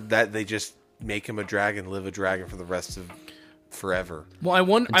 or that they just make him a dragon, live a dragon for the rest of forever. Well, I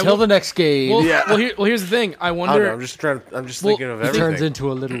wonder until the next game. Well, here's the thing. I wonder. I'm just thinking of everything. He turns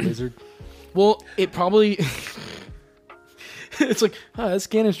into a little lizard. Well, it probably. It's like, that's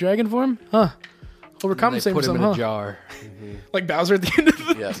Ganon's dragon form, huh? Overcompensating for something, in a jar. Mm-hmm. Like Bowser at the end of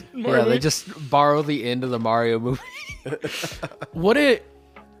the Mario movie. They just borrow the end of the Mario movie.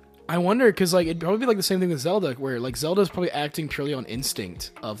 I wonder, because like it'd probably be like the same thing with Zelda, where like Zelda's probably acting purely on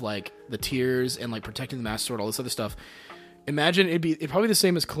instinct of like the tears and like protecting the Master Sword, all this other stuff. Imagine it'd probably the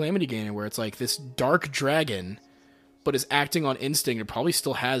same as Calamity Ganon, where it's like this dark dragon, but is acting on instinct. It probably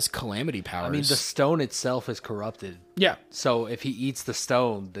still has Calamity powers. I mean, the stone itself is corrupted. Yeah. So if he eats the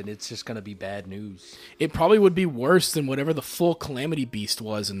stone, then it's just going to be bad news. It probably would be worse than whatever the full Calamity Beast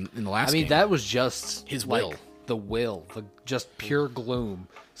was in the last game. That was just his like, will. The will. Just pure gloom.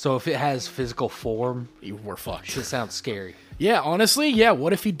 So if it has physical form, We're fucked. it sounds scary. Yeah, honestly, yeah.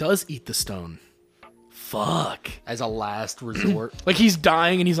 What if he does eat the stone? Fuck. As a last resort. Like he's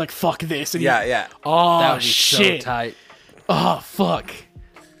dying and he's like, fuck this. And Yeah, yeah. Oh, That would be shit. so tight. Oh, fuck.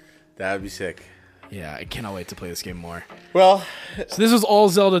 That would be sick. Yeah, I cannot wait to play this game more. Well, So this was all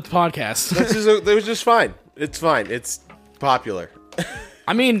Zelda podcast. it was just fine. It's fine. It's popular.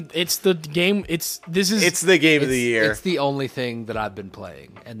 I mean, it's the game. It's the game of the year. It's the only thing that I've been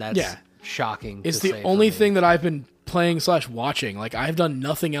playing, and that's shocking. It's to the say only for me. thing that I've been playing / watching. Like I've done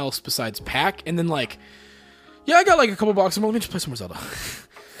nothing else besides pack, and then like, yeah, I got like a couple boxes. Let me just play some more Zelda.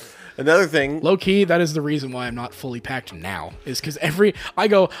 Another thing. Low key, that is the reason why I'm not fully packed now. Is because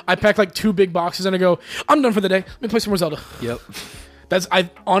I pack like 2 big boxes, and I go, I'm done for the day. Let me play some more Zelda. Yep.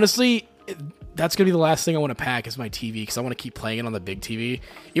 That's gonna be the last thing I want to pack is my TV because I want to keep playing it on the big TV.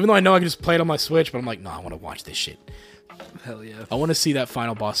 Even though I know I can just play it on my Switch, but I'm like, no, I want to watch this shit. Hell yeah. I want to see that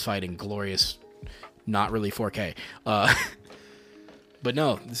final boss fight in glorious, not really 4K. But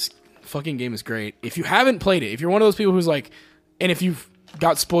no, this fucking game is great. If you haven't played it, if you're one of those people who's like, and if you've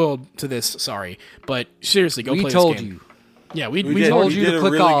got spoiled to this, sorry, but seriously, go play this game. We told you. Yeah, we did. Told You you did to a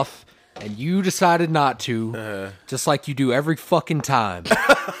click really- off, and you decided not to, just like you do every fucking time.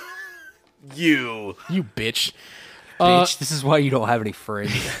 You. You bitch. Bitch, this is why you don't have any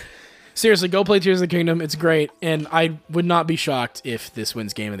friends. Seriously, go play Tears of the Kingdom. It's great, and I would not be shocked if this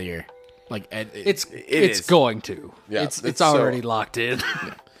wins Game of the Year. Like, It's is. going to. Yeah, it's it's so- already locked in.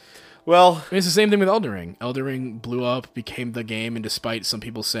 Well, it's the same thing with Elden Ring. Elden Ring blew up, became the game, and despite some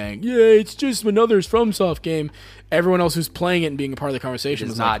people saying, yeah, it's just another FromSoft game, everyone else who's playing it and being a part of the conversation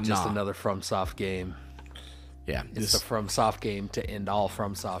It's was not like, just nah. another FromSoft game. Yeah, It's the FromSoft game to end all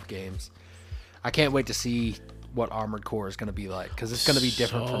FromSoft games. I can't wait to see what Armored Core is going to be like, because it's going to be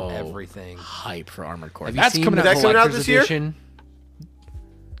different So from everything. hype for Armored Core. Have That's you seen coming the out. That's coming out collector's this year? edition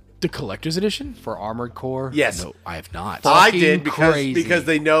The collector's edition? for Armored Core? yes. No, I have not. I Fucking did crazy. because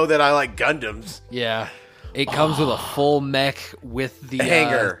they know that I like Gundams. Yeah. It comes with a full mech with the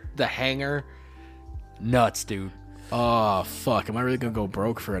Hanger. The hanger. Nuts, dude. Oh, fuck. Am I really going to go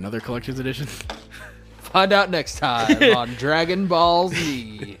broke for another collector's edition? Find out next time on Dragon Ball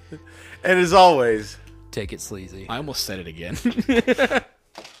Z. And as always, Take it sleazy. I almost said it again.